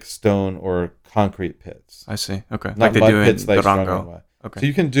brick, stone, or concrete pits. I see. Okay. Not like they mud do pits in like Durango. Okay. So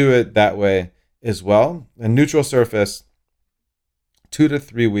you can do it that way as well. A neutral surface, 2 to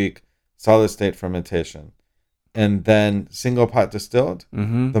 3 week solid state fermentation, and then single pot distilled.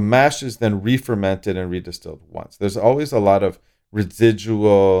 Mm-hmm. The mash is then re-fermented and redistilled once. There's always a lot of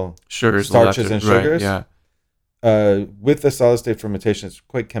residual sugars, starches and sugars. Right, yeah. With the solid state fermentation, it's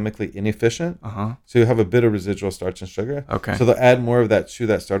quite chemically inefficient. So you have a bit of residual starch and sugar. Okay. So they'll add more of that to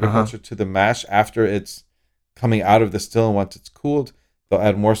that starter culture to the mash after it's coming out of the still, and once it's cooled, they'll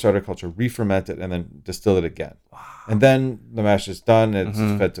add more starter culture, re-ferment it, and then distill it again. Wow. And then the mash is done. It's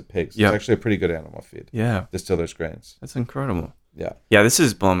fed to pigs. It's actually a pretty good animal feed. Yeah. Distillers' grains. That's incredible. Yeah. Yeah, this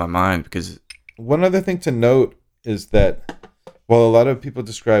is blowing my mind because... One other thing to note is that while a lot of people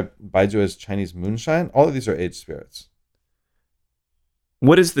describe baijiu as Chinese moonshine, all of these are aged spirits.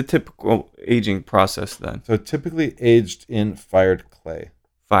 What is the typical aging process then? So typically aged in fired clay.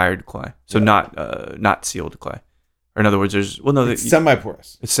 Fired clay. So not sealed clay. Or in other words, it's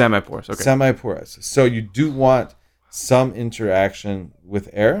semi-porous. It's semi-porous, okay. Semi-porous. So you do want some interaction with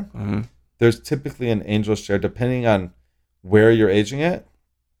air. Mm-hmm. There's typically an angel share, depending on where you're aging it,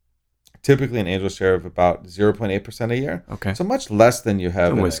 typically an angel share of about 0.8% a year. Okay. So much less than you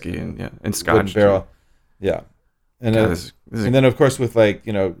have in whiskey and scotch. Barrel. Yeah. And then, of course, with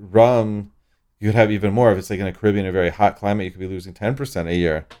rum, you'd have even more. If it's like in a Caribbean, a very hot climate, you could be losing 10% a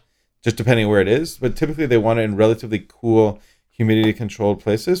year, just depending where it is. But typically they want it in relatively cool, humidity controlled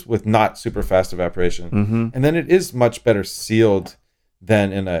places with not super fast evaporation. Mm-hmm. And then it is much better sealed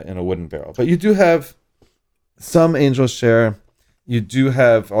than in a wooden barrel. But you do have some angel share. You do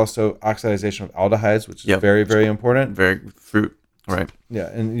have also oxidization of aldehydes, which is very, very important. Very fruit, right? Yeah,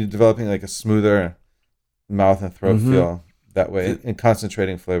 and you're developing like a smoother mouth and throat feel that way, and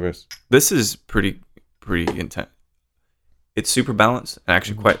concentrating flavors. This is pretty intense. It's super balanced and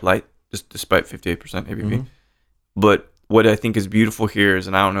actually quite light, just despite 58% ABV. But what I think is beautiful here is,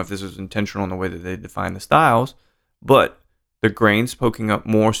 and I don't know if this was intentional in the way that they define the styles, but the grains poking up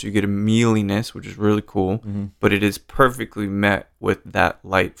more, so you get a mealiness, which is really cool. But it is perfectly met with that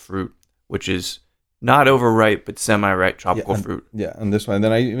light fruit, which is not overripe, but semi-ripe tropical fruit. Yeah, and this one. And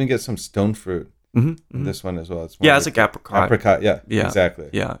then I even get some stone fruit in this one as well. It's like apricot. Apricot, yeah, exactly.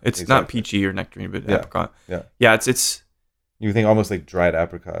 Yeah, it's not peachy or nectarine, but apricot. Yeah, it's. You think almost like dried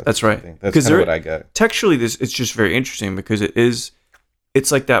apricot. That's right. That's kind of what I get. Texturally, it's just very interesting because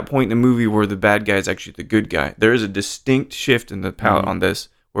it's like that point in the movie where the bad guy is actually the good guy. There is a distinct shift in the palate on this,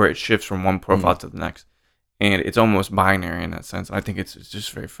 where it shifts from one profile to the next, and it's almost binary in that sense. I think it's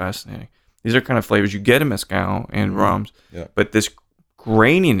just very fascinating. These are kind of flavors you get in mezcal and rums, but this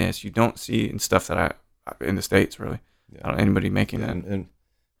graininess you don't see in stuff that in the States really. I don't know anybody making that. And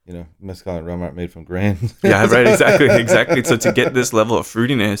mezcal and rum aren't made from grain. Yeah, right, exactly. So to get this level of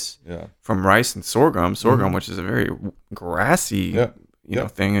fruitiness from rice and sorghum, which is a very grassy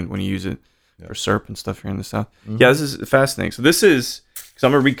thing, and when you use it for syrup and stuff here in the South. This is fascinating. So this is, because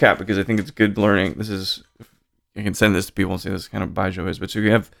I'm going to recap because I think it's good learning. This is, you can send this to people and say this kind of baijiu is. But so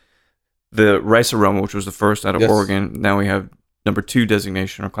you have the rice aroma, which was the first out of Oregon. Now we have number 2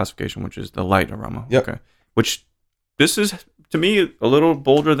 designation or classification, which is the light aroma. Okay. Which this is, to me, a little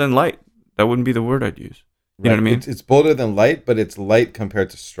bolder than light. That wouldn't be the word I'd use. You know what I mean? It's bolder than light, but it's light compared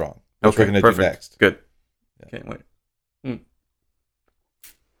to strong. Which we're going to do next. Good. Can't wait.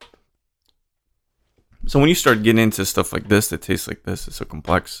 So when you start getting into stuff like this that tastes like this, it's so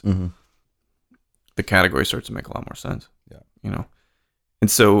complex, the category starts to make a lot more sense. Yeah.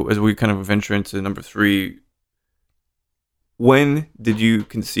 And so as we kind of venture into number 3, when did you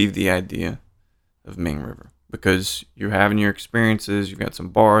conceive the idea of Ming River? Because you're having your experiences, you've got some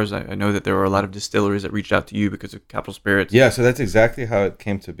bars. I know that there were a lot of distilleries that reached out to you because of Capital Spirits. Yeah, so that's exactly how it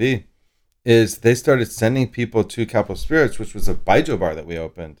came to be. Is they started sending people to Capital Spirits, which was a baijiu bar that we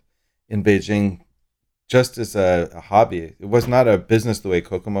opened in Beijing, just as a hobby. It was not a business the way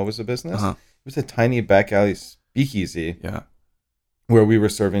Kokomo was a business. It was a tiny back alley speakeasy where we were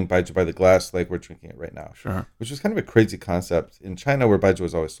serving baijiu by the glass like we're drinking it right now. Sure. Which was kind of a crazy concept in China, where baijiu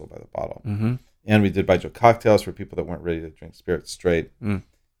was always sold by the bottle. Mm-hmm. And we did baijiu cocktails for people that weren't ready to drink spirits straight. Mm.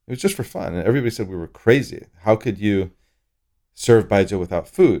 It was just for fun. And everybody said we were crazy. How could you serve baijiu without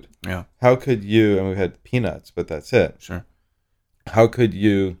food? Yeah. How could you, and we had peanuts, but that's it. Sure. How could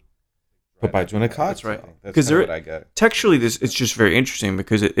you put baijiu in a cocktail? That's right. That's 'Cause kind of what I get. Texturally, it's just very interesting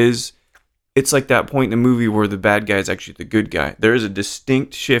because it's like that point in the movie where the bad guy is actually the good guy. There is a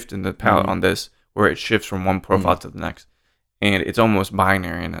distinct shift in the palette on this, where it shifts from one profile to the next, and it's almost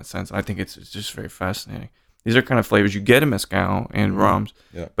binary in that sense. I think it's just very fascinating. These are kind of flavors you get in mezcal and rums,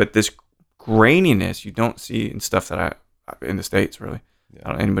 but this graininess you don't see in stuff that in the States really. I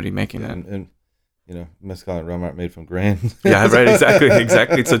don't know anybody making that. And you know, mezcal and rum aren't made from grain. Yeah, right.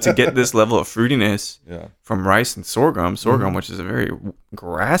 Exactly. So to get this level of fruitiness from rice and sorghum, which is a very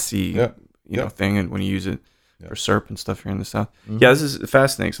grassy, you know, thing, and when you use it for syrup and stuff here in the South. Yeah, this is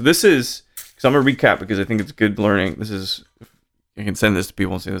fascinating. So this is, because I'm gonna recap because I think it's good learning. This is, you can send this to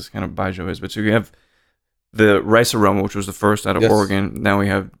people and say this kind of baijiu is. But so you have the rice aroma, which was the first out of Oregon. Now we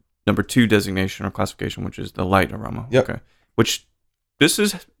have number 2 designation or classification, which is the light aroma. Yep. Okay. Which this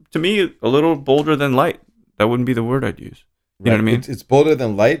is, to me, a little bolder than light. That wouldn't be the word I'd use. You know what I mean? It's bolder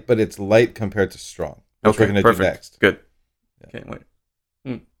than light, but it's light compared to strong. Which we're going to do next. Good. Okay, wait.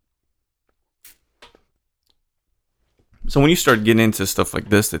 So when you start getting into stuff like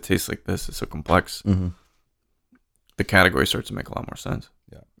this that tastes like this, it's so complex, the category starts to make a lot more sense.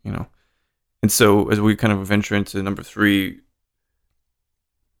 Yeah. You know? And so as we kind of venture into number 3,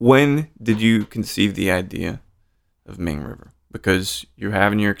 when did you conceive the idea of Ming River? Because you're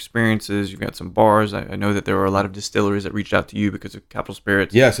having your experiences, you've got some bars. I know that there were a lot of distilleries that reached out to you because of Capital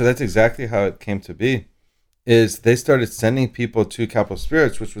Spirits. Yeah, so that's exactly how it came to be. Is they started sending people to Capital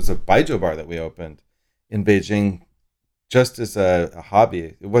Spirits, which was a baijiu bar that we opened in Beijing, just as a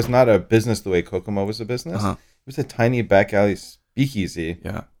hobby. It was not a business the way Kokomo was a business. It was a tiny back alley speakeasy.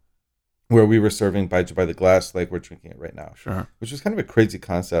 Yeah. Where we were serving baijiu by the glass like we're drinking it right now. Sure. Which was kind of a crazy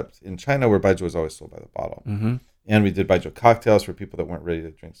concept in China, where baijiu was always sold by the bottle. Mm-hmm. And we did baijiu cocktails for people that weren't ready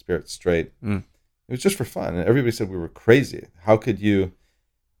to drink spirits straight. It was just for fun. And everybody said we were crazy. How could you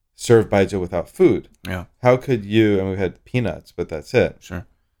serve baijiu without food? Yeah. How could you, and we had peanuts, but that's it. Sure.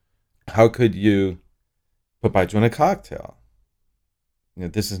 How could you put baijiu in a cocktail? You know,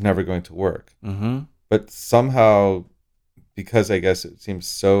 this is never going to work. Mm-hmm. But somehow, because I guess it seems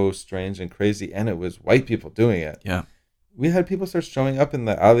so strange and crazy, and it was white people doing it. Yeah. We had people start showing up in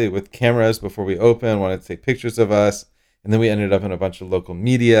the alley with cameras before we opened, wanted to take pictures of us. And then we ended up in a bunch of local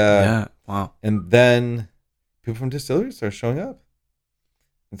media. Yeah. Wow. And then people from distilleries started showing up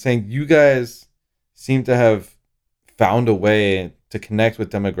and saying, you guys seem to have found a way to connect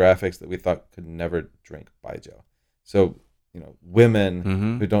with demographics that we thought could never drink baijiu. So, you know,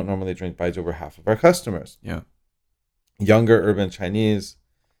 women who don't normally drink baijiu were half of our customers. Yeah. Younger urban Chinese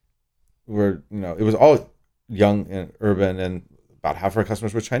were, you know, it was all young and urban, and about half of our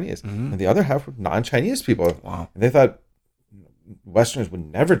customers were Chinese. And the other half were non-Chinese people. Wow. And they thought Westerners would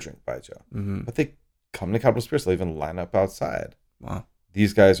never drink baijiu. But they come to Capital Spirits, they'll even line up outside. Wow.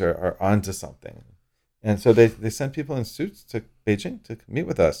 These guys are onto something. And so they sent people in suits to Beijing to meet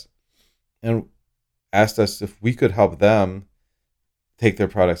with us and asked us if we could help them take their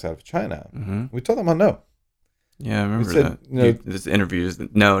products out of China. We told them, oh, no. Yeah, I remember said, that. you know, this interview is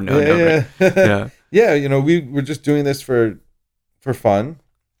no. Yeah. Right? Yeah. Yeah, you know, we were just doing this for fun.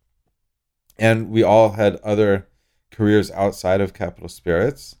 And we all had other careers outside of Capital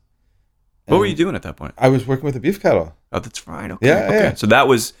Spirits. What were you doing at that point? I was working with the beef cattle. Oh, that's right. Okay. Yeah, okay. yeah. So that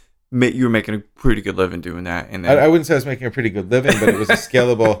was, you were making a pretty good living doing that. And then, I wouldn't say I was making a pretty good living, but it was a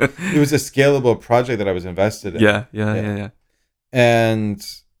scalable project that I was invested in. Yeah. And,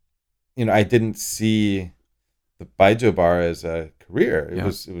 you know, I didn't see the baijiu bar as a career. It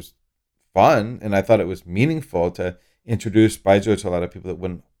was fun, and I thought it was meaningful to introduce baijiu to a lot of people that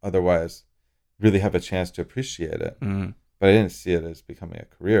wouldn't otherwise really have a chance to appreciate it. But I didn't see it as becoming a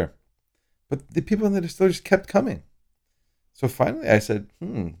career. But the people in the distilleries kept coming. So finally I said,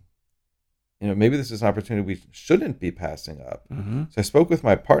 you know, maybe this is an opportunity we shouldn't be passing up. So I spoke with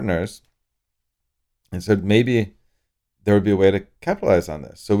my partners and said maybe there would be a way to capitalize on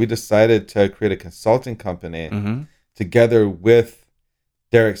this. So we decided to create a consulting company together with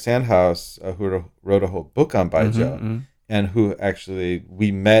Derek Sandhouse, who wrote a whole book on baijiu, and who actually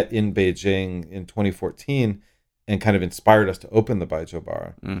we met in Beijing in 2014 and kind of inspired us to open the baijiu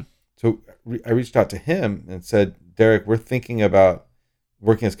bar. So I reached out to him and said, Derek, we're thinking about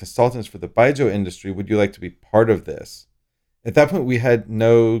working as consultants for the baijiu industry. Would you like to be part of this? At that point, we had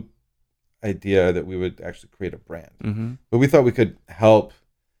no idea that we would actually create a brand. Mm-hmm. But we thought we could help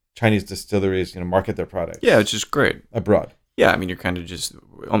Chinese distilleries, market their products. Yeah, it's just great. Abroad. Yeah, I mean, you're kind of just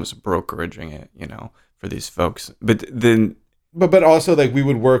almost brokeraging it, for these folks. But then... But also, like, we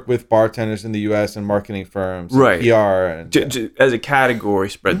would work with bartenders in the U.S. and marketing firms, right? And PR, and as a category,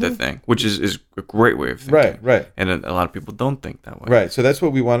 spread the thing, which is a great way of thinking. Right. And a lot of people don't think that way. Right. So that's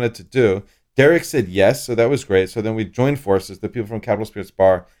what we wanted to do. Derek said yes, so that was great. So then we joined forces. The people from Capital Spirits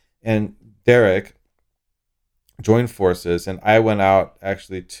Bar and Derek joined forces, and I went out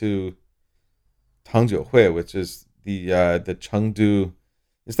actually to Tangjiuhui, which is the Chengdu.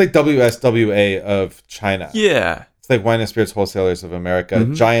 It's like WSWA of China. Yeah. It's like Wine and Spirits Wholesalers of America,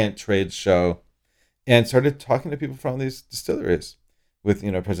 giant trade show, and started talking to people from these distilleries with,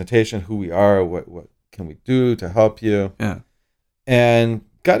 presentation, who we are, what can we do to help you. Yeah. And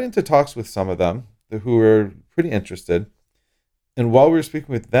got into talks with some of them who were pretty interested. And while we were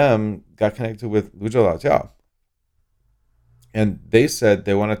speaking with them, got connected with Luzhou Laojiao. And they said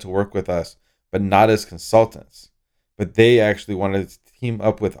they wanted to work with us, but not as consultants. But they actually wanted to team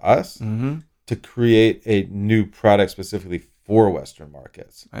up with us to create a new product specifically for Western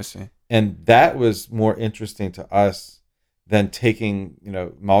markets. I see. And that was more interesting to us than taking,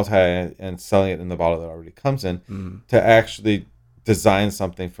 Maltai and selling it in the bottle that already comes in, to actually design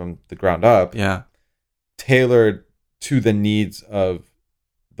something from the ground up, tailored to the needs of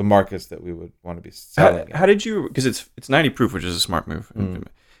the markets that we would want to be selling. How did you? Because it's 90 proof, which is a smart move.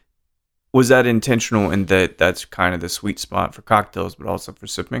 Was that intentional in that that's kind of the sweet spot for cocktails, but also for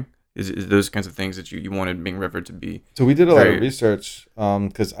sipping? Is those kinds of things that you wanted Ming River to be? So we did a lot of research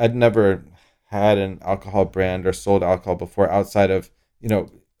because I'd never had an alcohol brand or sold alcohol before outside of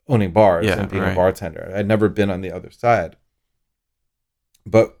owning bars and being a bartender. I'd never been on the other side.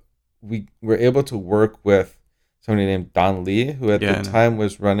 But we were able to work with somebody named Don Lee, who at the time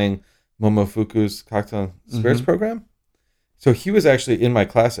was running Momofuku's cocktail and spirits program. So he was actually in my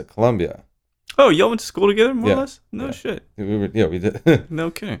class at Columbia. Oh, y'all went to school together, more or less? No shit. We did.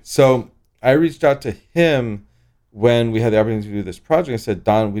 No kidding. So I reached out to him when we had the opportunity to do this project. I said,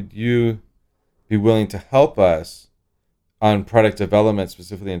 Don, would you be willing to help us on product development,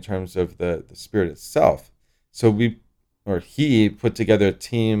 specifically in terms of the spirit itself? So he put together a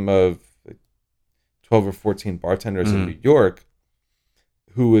team of 12 or 14 bartenders in New York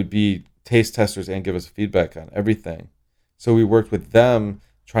who would be taste testers and give us feedback on everything. So we worked with them,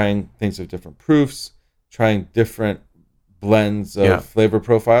 trying things of different proofs, trying different blends of flavor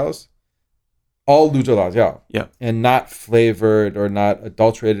profiles, all Luzhou Laojiao, and not flavored or not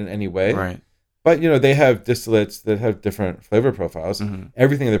adulterated in any way. Right. But, they have distillates that have different flavor profiles.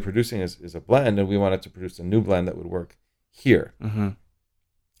 Everything they're producing is a blend, and we wanted to produce a new blend that would work here.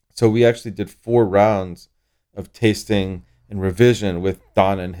 So we actually did 4 rounds of tasting and revision with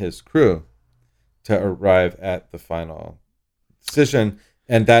Don and his crew to arrive at the final decision.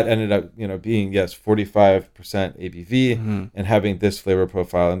 And that ended up, being, 45% ABV and having this flavor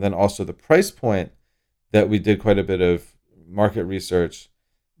profile. And then also the price point that we did quite a bit of market research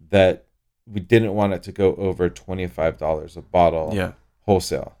that we didn't want it to go over $25 a bottle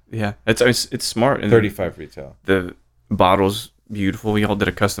wholesale. Yeah, it's smart. And $35 retail. The bottle's beautiful. Y'all did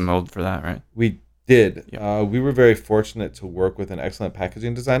a custom mold for that, right? We did. Yep. We were very fortunate to work with an excellent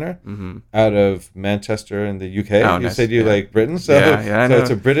packaging designer out of Manchester in the UK. Oh, you nice. said you like Britain, so I know. It's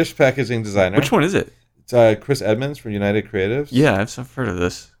a British packaging designer. Which one is it? It's Chris Edmonds from United Creatives. Yeah, I've heard of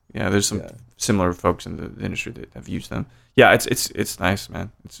this. Yeah, there's some similar folks in the industry that have used them. Yeah, it's nice,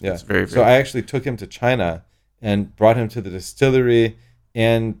 man. It's very, very. So I actually took him to China and brought him to the distillery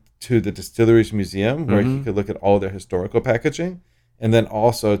and to the distilleries museum where he could look at all their historical packaging, and then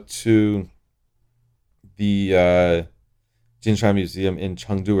also to the Jinshan Museum in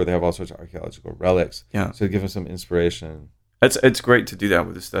Chengdu where they have all sorts of archaeological relics. Yeah. So to give him some inspiration. It's great to do that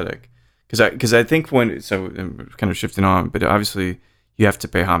with aesthetic, because I think I'm kind of shifting on, but obviously you have to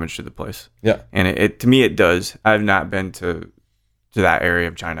pay homage to the place. Yeah. And it to me it does. I've not been to that area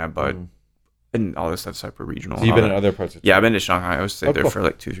of China, but and all this stuff's super regional. So you've been in other parts of China? Yeah, I've been to Shanghai. I was stayed there for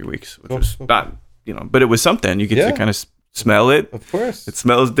like 2-3 weeks, which was not, but it was something. You get to kind of smell it. Of course. It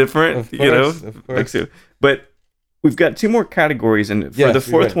smells different, Of course. But we've got 2 more categories, and for the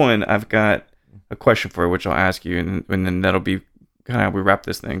 4th one, I've got a question for you, which I'll ask you, and then that'll be kind of how we wrap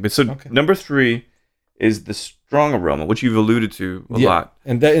this thing. But so number 3 is the strong aroma, which you've alluded to a lot.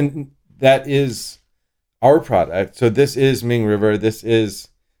 And that is our product. So this is Ming River. This is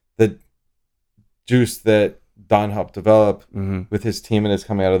the juice that Don helped develop with his team, and it's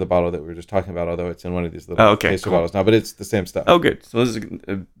coming out of the bottle that we were just talking about, although it's in one of these little taster bottles now, but it's the same stuff. Oh, good. So this is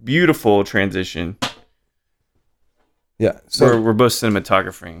a beautiful transition. Yeah. So we're both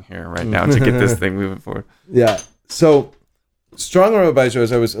cinematographing here right now to get this thing moving forward. yeah. So strong aroma baijiu,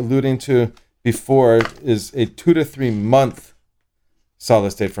 as I was alluding to before, is a 2 to 3 month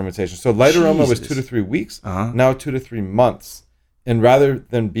solid state fermentation. So light aroma was 2 to 3 weeks. Now 2 to 3 months. And rather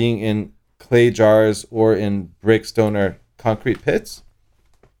than being in clay jars or in brick, stone, or concrete pits,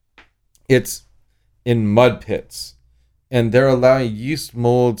 it's in mud pits. And they're allowing yeast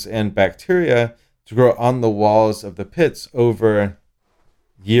molds and bacteria to grow on the walls of the pits over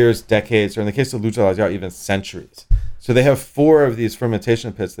years, decades, or in the case of Luzha, even centuries. So they have 4 of these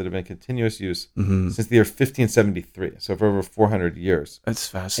fermentation pits that have been in continuous use since the year 1573, so for over 400 years. That's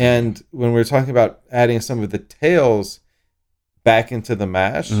fascinating. And when we're talking about adding some of the tails back into the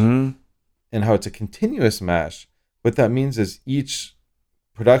mash and how it's a continuous mash, what that means is each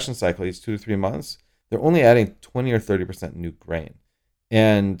production cycle, each 2 to 3 months, they're only adding 20 or 30% new grain.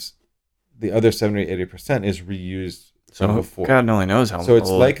 And the other 70 or 80% is reused from before. God only knows how. So it's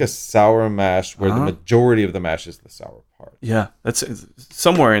like a sour mash where the majority of the mash is the sour part. Yeah, that's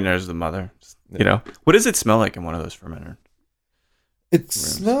somewhere in there is the mother. You know, what does it smell like in one of those fermenters? It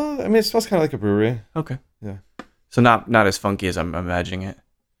smells kind of like a brewery. Okay. Yeah. So not as funky as I'm imagining it.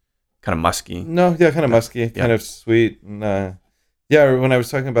 Kind of musky. No, yeah, kind of musky, kind of sweet. And, yeah, when I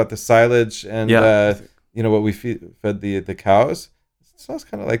was talking about the silage and what we fed the cows, it smells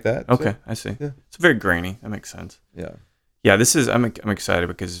kind of like that. Okay, so, I see. Yeah. It's very grainy. That makes sense. Yeah. Yeah, this is I'm excited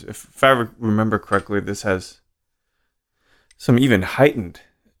because if I remember correctly, this has some even heightened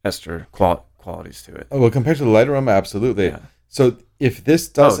ester qualities to it. Oh, well, compared to the light aroma, absolutely. Yeah. So if this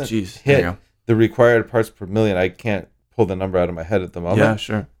doesn't hit go. the required parts per million, I can't pull the number out of my head at the moment. Yeah,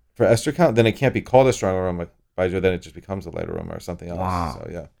 sure. For ester count, then it can't be called a strong aroma baijiu, then it just becomes a light aroma or something else. Wow. So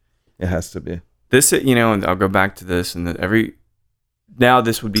yeah, it has to be. This, and I'll go back to this, and now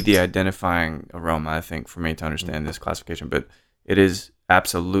this would be the identifying aroma, I think, for me to understand this classification, but it is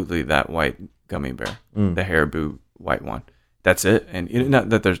absolutely that white gummy bear, the Haribo white one. That's it. And not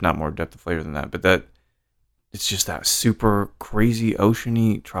that there's not more depth of flavor than that, but that it's just that super crazy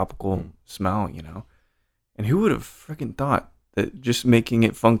oceany tropical smell, And who would have freaking thought that just making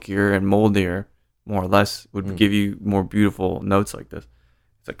it funkier and moldier, more or less, would give you more beautiful notes like this?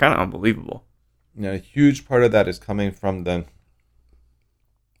 It's kind of unbelievable. Yeah, a huge part of that is coming from the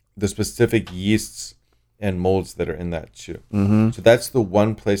specific yeasts and molds that are in that chew. So that's the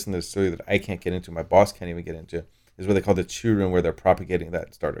one place in the distillery that I can't get into. My boss can't even get into. Is what they call the chew room, where they're propagating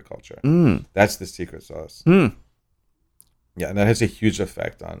that starter culture. That's the secret sauce. Yeah, and that has a huge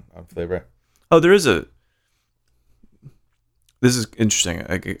effect on flavor. Oh, this is interesting.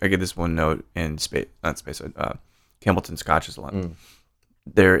 I get this one note in Campbellton Scotch is a lot.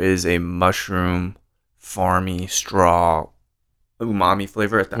 There is a mushroom, farmy, straw, umami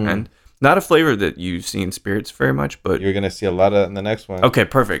flavor at the end. Not a flavor that you see in spirits very much, but you're gonna see a lot of in the next one. Okay,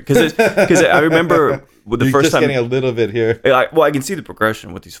 perfect. Because I remember the you're first just time getting a little bit here. I can see the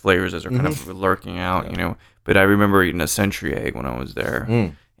progression with these flavors as they're kind of lurking out, But I remember eating a century egg when I was there,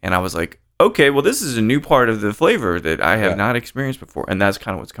 and I was like, okay, well, this is a new part of the flavor that I have not experienced before, and that's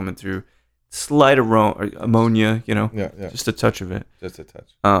kind of what's coming through. Slight ammonia, just a touch of it. Just a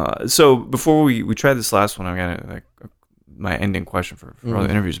touch. So before we try this last one, I got my ending question for all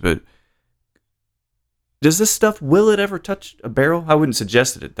the interviews, but. Does this stuff, will it ever touch a barrel? I wouldn't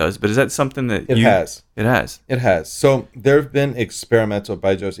suggest that it does, but is that something that It has. It has. It has. So there have been experimental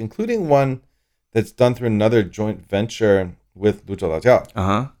baijius, including one that's done through another joint venture with Luzha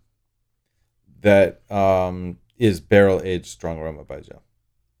Lajiao. That is barrel-aged strong aroma baijiu.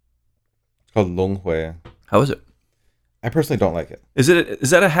 It's called Longhui. How is it? I personally don't like it. Is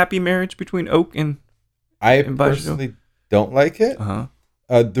that a happy marriage between oak and baijiu? Personally don't like it.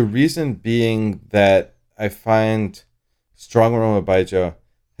 The reason being that I find strong aroma baijiu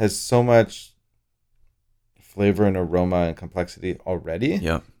has so much flavor and aroma and complexity already.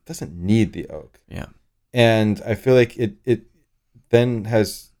 Yeah. It doesn't need the oak. Yeah. And I feel like it then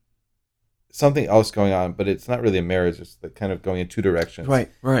has something else going on, but it's not really a marriage. It's kind of going in two directions right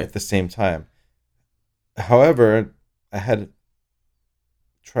at the same time. However, I had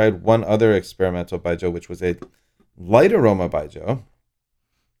tried one other experimental baijiu, which was a light aroma baijiu.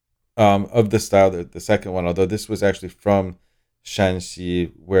 Of the style, the second one, although this was actually from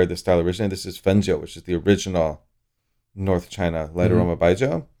Shanxi, where the style originated. This is Fenjiu, which is the original North China light aroma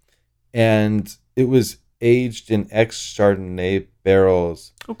baijiu. And it was aged in ex-Chardonnay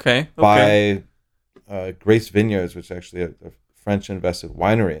barrels by Grace Vineyards, which is actually a French-invested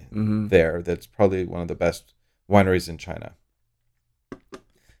winery there. That's probably one of the best wineries in China.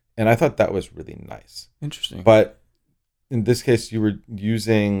 And I thought that was really nice. Interesting. But in this case, you were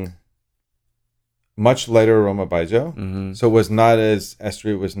using much lighter aroma baijiu. Mm-hmm. So it was not as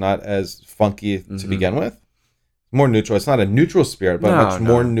estery, it was not as funky to begin with. More neutral. It's not a neutral spirit, but much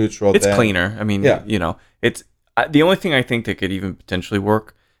more neutral. It's cleaner. I mean, Yeah. you know, it's the only thing I think that could even potentially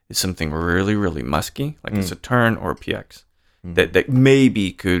work is something really, really musky, like a Sauterne or a PX, that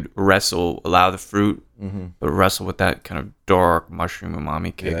maybe could allow the fruit, but wrestle with that kind of dark mushroom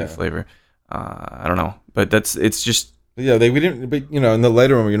umami cakey flavor. I don't know, but it's just. Yeah, we didn't. But you know, in the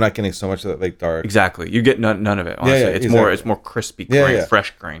lighter aroma, you're not getting so much of that like dark. Exactly, you get none of it. Honestly, it's more crispy,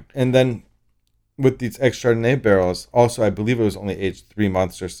 fresh grain. And then with these ex Chardonnay barrels, also I believe it was only aged 3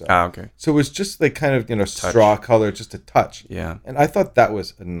 months or so. Ah, okay. So it was just like kind of straw color, just a touch. Yeah. And I thought that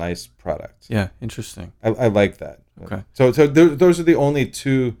was a nice product. Yeah, interesting. I like that. Okay. So those are the only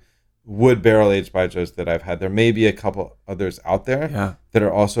 2 wood barrel aged baijius that I've had. There may be a couple others out there that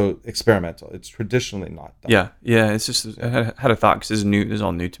are also experimental. It's traditionally not done. Yeah. It's just I had a thought because this is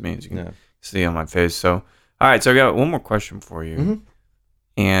all new to me, as you can see on my face. So, all right. So I got one more question for you,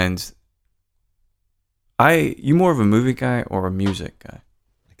 and you more of a movie guy or a music guy?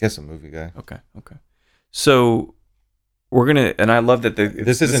 I guess a movie guy. Okay. So we're gonna, and I love that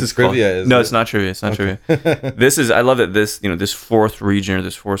this isn't trivia. No, it's not trivia. It's not trivia. I love that this fourth region or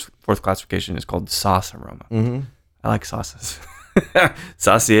this fourth classification is called sauce aroma. I like sauces.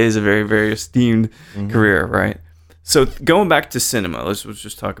 Saucier is a very, very esteemed career, right? So going back to cinema, let's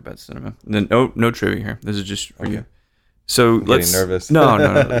just talk about cinema. No trivia here. This is just for you. So getting nervous.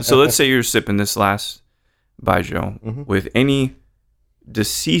 No. So let's say you're sipping this last baijiu with any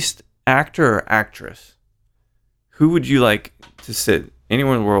deceased actor or actress. Who would you like to sit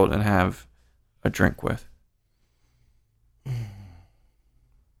anywhere in the world and have a drink with?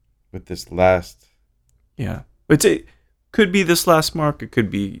 With this last... Yeah. It could be this last mark. It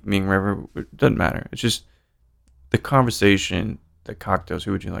could be Ming River. It doesn't matter. It's just the conversation, the cocktails.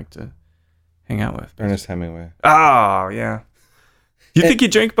 Who would you like to hang out with? Ernest Hemingway. Oh, yeah. You think he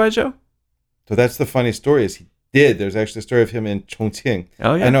drank baijiu? So that's the funny story is he did. There's actually a story of him in Chongqing.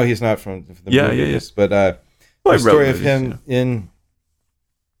 Oh, yeah. I know he's not from the movies, but a story of him in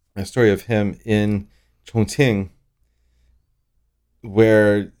Chongqing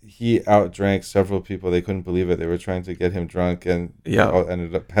where he outdrank several people. They couldn't believe it. They were trying to get him drunk and they all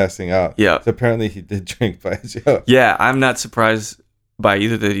ended up passing out. Yeah. So apparently he did drink baijiu. Yeah, I'm not surprised by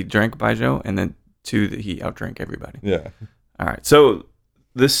either that he drank baijiu and then 2 that he outdrank everybody. Yeah. All right. So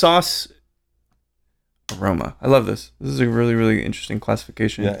the sauce aroma. I love this. This is a really, really interesting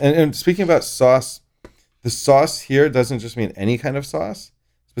classification. Yeah. And speaking about sauce, the sauce here doesn't just mean any kind of sauce.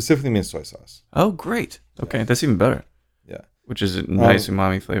 Specifically means soy sauce. Oh, great. Okay. That's even better. Yeah. Which is a nice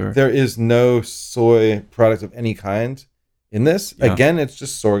umami flavor. There is no soy product of any kind in this. Yeah. Again, it's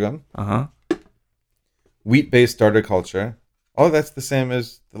just sorghum. Wheat-based starter culture. Oh, that's the same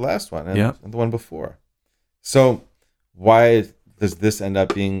as the last one and the one before. So why does this end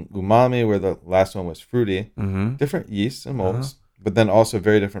up being umami where the last one was fruity? Different yeasts and molds, but then also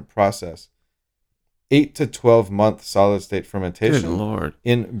very different process. 8 to 12 month solid state fermentation. Good Lord.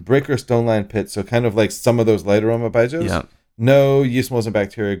 In brick or stone lined pits. So kind of like some of those light aroma baijius. Yeah. No yeast molds and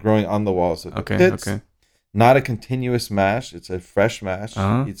bacteria growing on the walls of the pits. Okay. Not a continuous mash. It's a fresh mash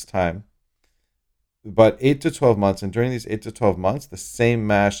each time. But 8 to 12 months. And during these 8 to 12 months, the same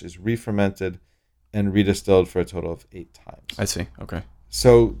mash is re-fermented and redistilled for a total of 8 times. I see. Okay.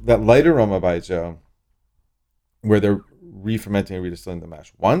 So that light aroma baijiu, where they're re-fermenting and redistilling the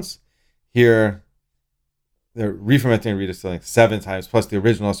mash once, here they're re-fermenting and redistilling 7 times, plus the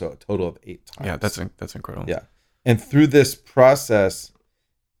original, so a total of 8 times. Yeah, that's incredible. Yeah. And through this process,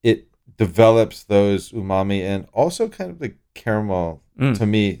 it develops those umami and also kind of the caramel, to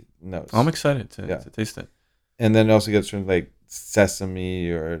me, notes. I'm excited to taste it. And then it also gets from like sesame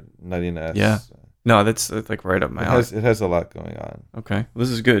or nuttiness. Yeah. No, that's like right up my alley. It has a lot going on. Okay. This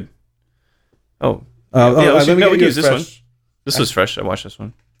is good. Oh. Let me we can use this fresh. one. This was fresh. I watched this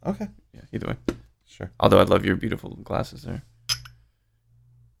one. Okay. Yeah, either way. Sure. Although I love your beautiful glasses there.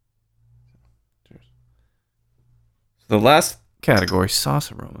 Cheers. So the last category,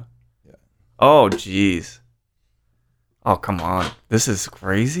 sauce aroma. Yeah. Oh, jeez. Oh, come on. This is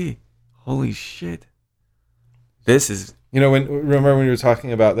crazy. Holy shit. This is... remember when you were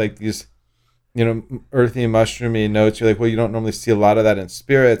talking about like these, earthy, mushroomy notes, you're like, well, you don't normally see a lot of that in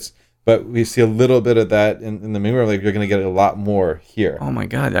spirits, but we see a little bit of that in the Ming. Like you're going to get a lot more here. Oh my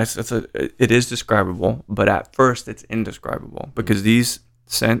God. It is describable, but at first it's indescribable because these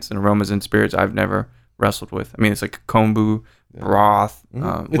scents and aromas and spirits I've never wrestled with. I mean, it's like kombu, broth.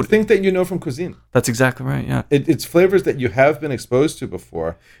 It's things that you know from cuisine. That's exactly right, yeah. It's flavors that you have been exposed to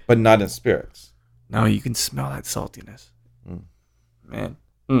before, but not in spirits. No, you can smell that saltiness. Man.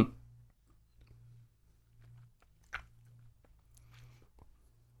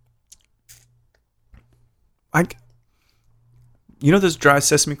 You know those dry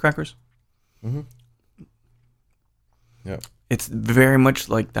sesame crackers? Mm-hmm. Yeah. It's very much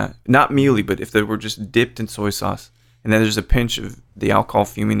like that. Not mealy, but if they were just dipped in soy sauce, and then there's a pinch of the alcohol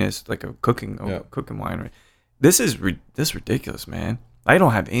fuminess, like a cooking wine. This is ridiculous, man. I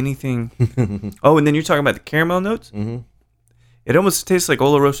don't have anything. Oh, and then you're talking about the caramel notes. Mm-hmm. It almost tastes like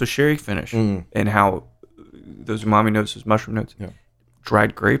Oloroso sherry finish, and how those umami notes, those mushroom notes,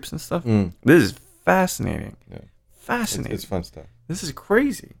 dried grapes and stuff. This is fascinating. Yeah. Fascinating. It's fun stuff. This is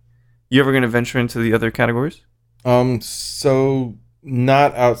crazy. You ever going to venture into the other categories? So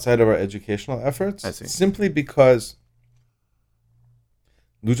not outside of our educational efforts. I see. Simply because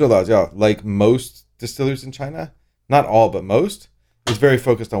Luzhou Laojiao, like most distilleries in China, not all but most, is very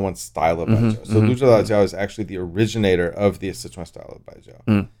focused on one style of baijiu. So Luzhou Laojiao is actually the originator of the Sichuan style of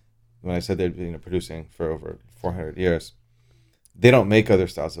baijiu. When I said they've been producing for over 400 years, they don't make other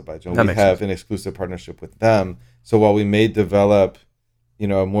styles of baijiu. We have an exclusive partnership with them. So while we may develop,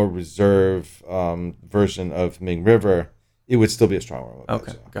 a more reserved version of Ming River, it would still be a strong aroma.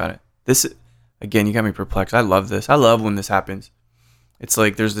 Okay, got it. This, again, you got me perplexed. I love this. I love when this happens. It's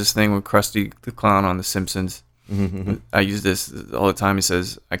like there's this thing with Krusty the Clown on The Simpsons. I use this all the time. He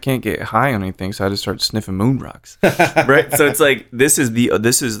says, I can't get high on anything, so I just start sniffing moon rocks. Right? So it's like this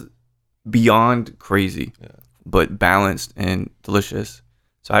is beyond crazy, but balanced and delicious.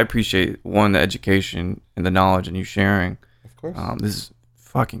 So I appreciate, one, the education and the knowledge and you sharing. Of course. This is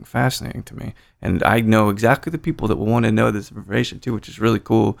fucking fascinating to me. And I know exactly the people that will want to know this information too, which is really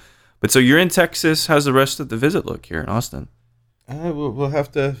cool. But so you're in Texas. How's the rest of the visit look here in Austin? We'll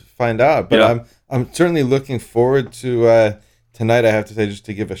have to find out. But I'm certainly looking forward to tonight. I have to say, just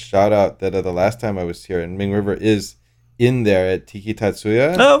to give a shout out, that the last time I was here, and Ming River is in there at Tiki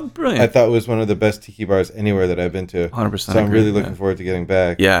Tatsuya. Oh, brilliant. I thought it was one of the best tiki bars anywhere that I've been to. 100%. So I'm really looking forward to getting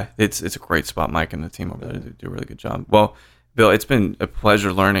back. Yeah, it's a great spot. Mike and the team over there do a really good job. Well, Bill, it's been a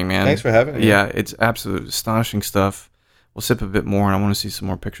pleasure learning, man. Thanks for having me. Yeah, it's absolutely astonishing stuff. We'll sip a bit more, and I want to see some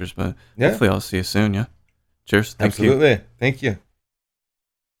more pictures, but hopefully I'll see you soon, yeah? Cheers. Absolutely. Thank you.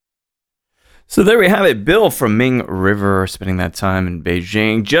 So there we have it. Bill from Ming River, spending that time in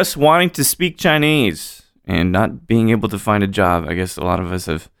Beijing, just wanting to speak Chinese and not being able to find a job. I guess a lot of us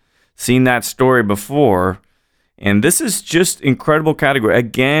have seen that story before. And this is just incredible category.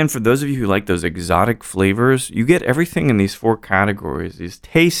 Again, for those of you who like those exotic flavors, you get everything in these 4 categories. These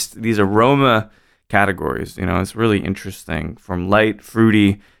taste, these aroma categories. It's really interesting. From light,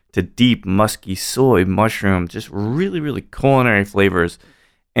 fruity to deep, musky, soy, mushroom. Just really, really culinary flavors.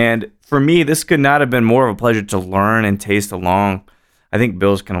 And for me, this could not have been more of a pleasure to learn and taste along. I think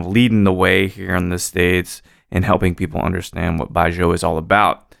Bill's kind of leading the way here in the States and helping people understand what baijiu is all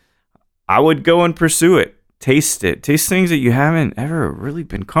about. I would go and pursue it. Taste it. Taste things that you haven't ever really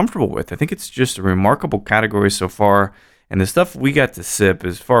been comfortable with. I think it's just a remarkable category so far. And the stuff we got to sip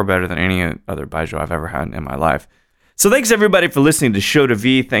is far better than any other baijiu I've ever had in my life. So thanks everybody for listening to Show to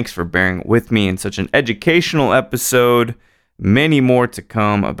V. Thanks for bearing with me in such an educational episode. Many more to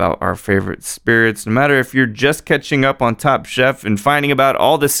come about our favorite spirits. No matter if you're just catching up on Top Chef and finding about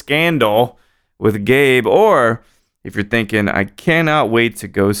all the scandal with Gabe, or if you're thinking, I cannot wait to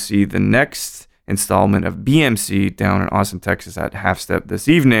go see the next installment of BMC down in Austin, Texas at Half Step this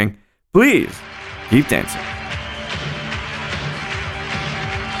evening, please keep dancing.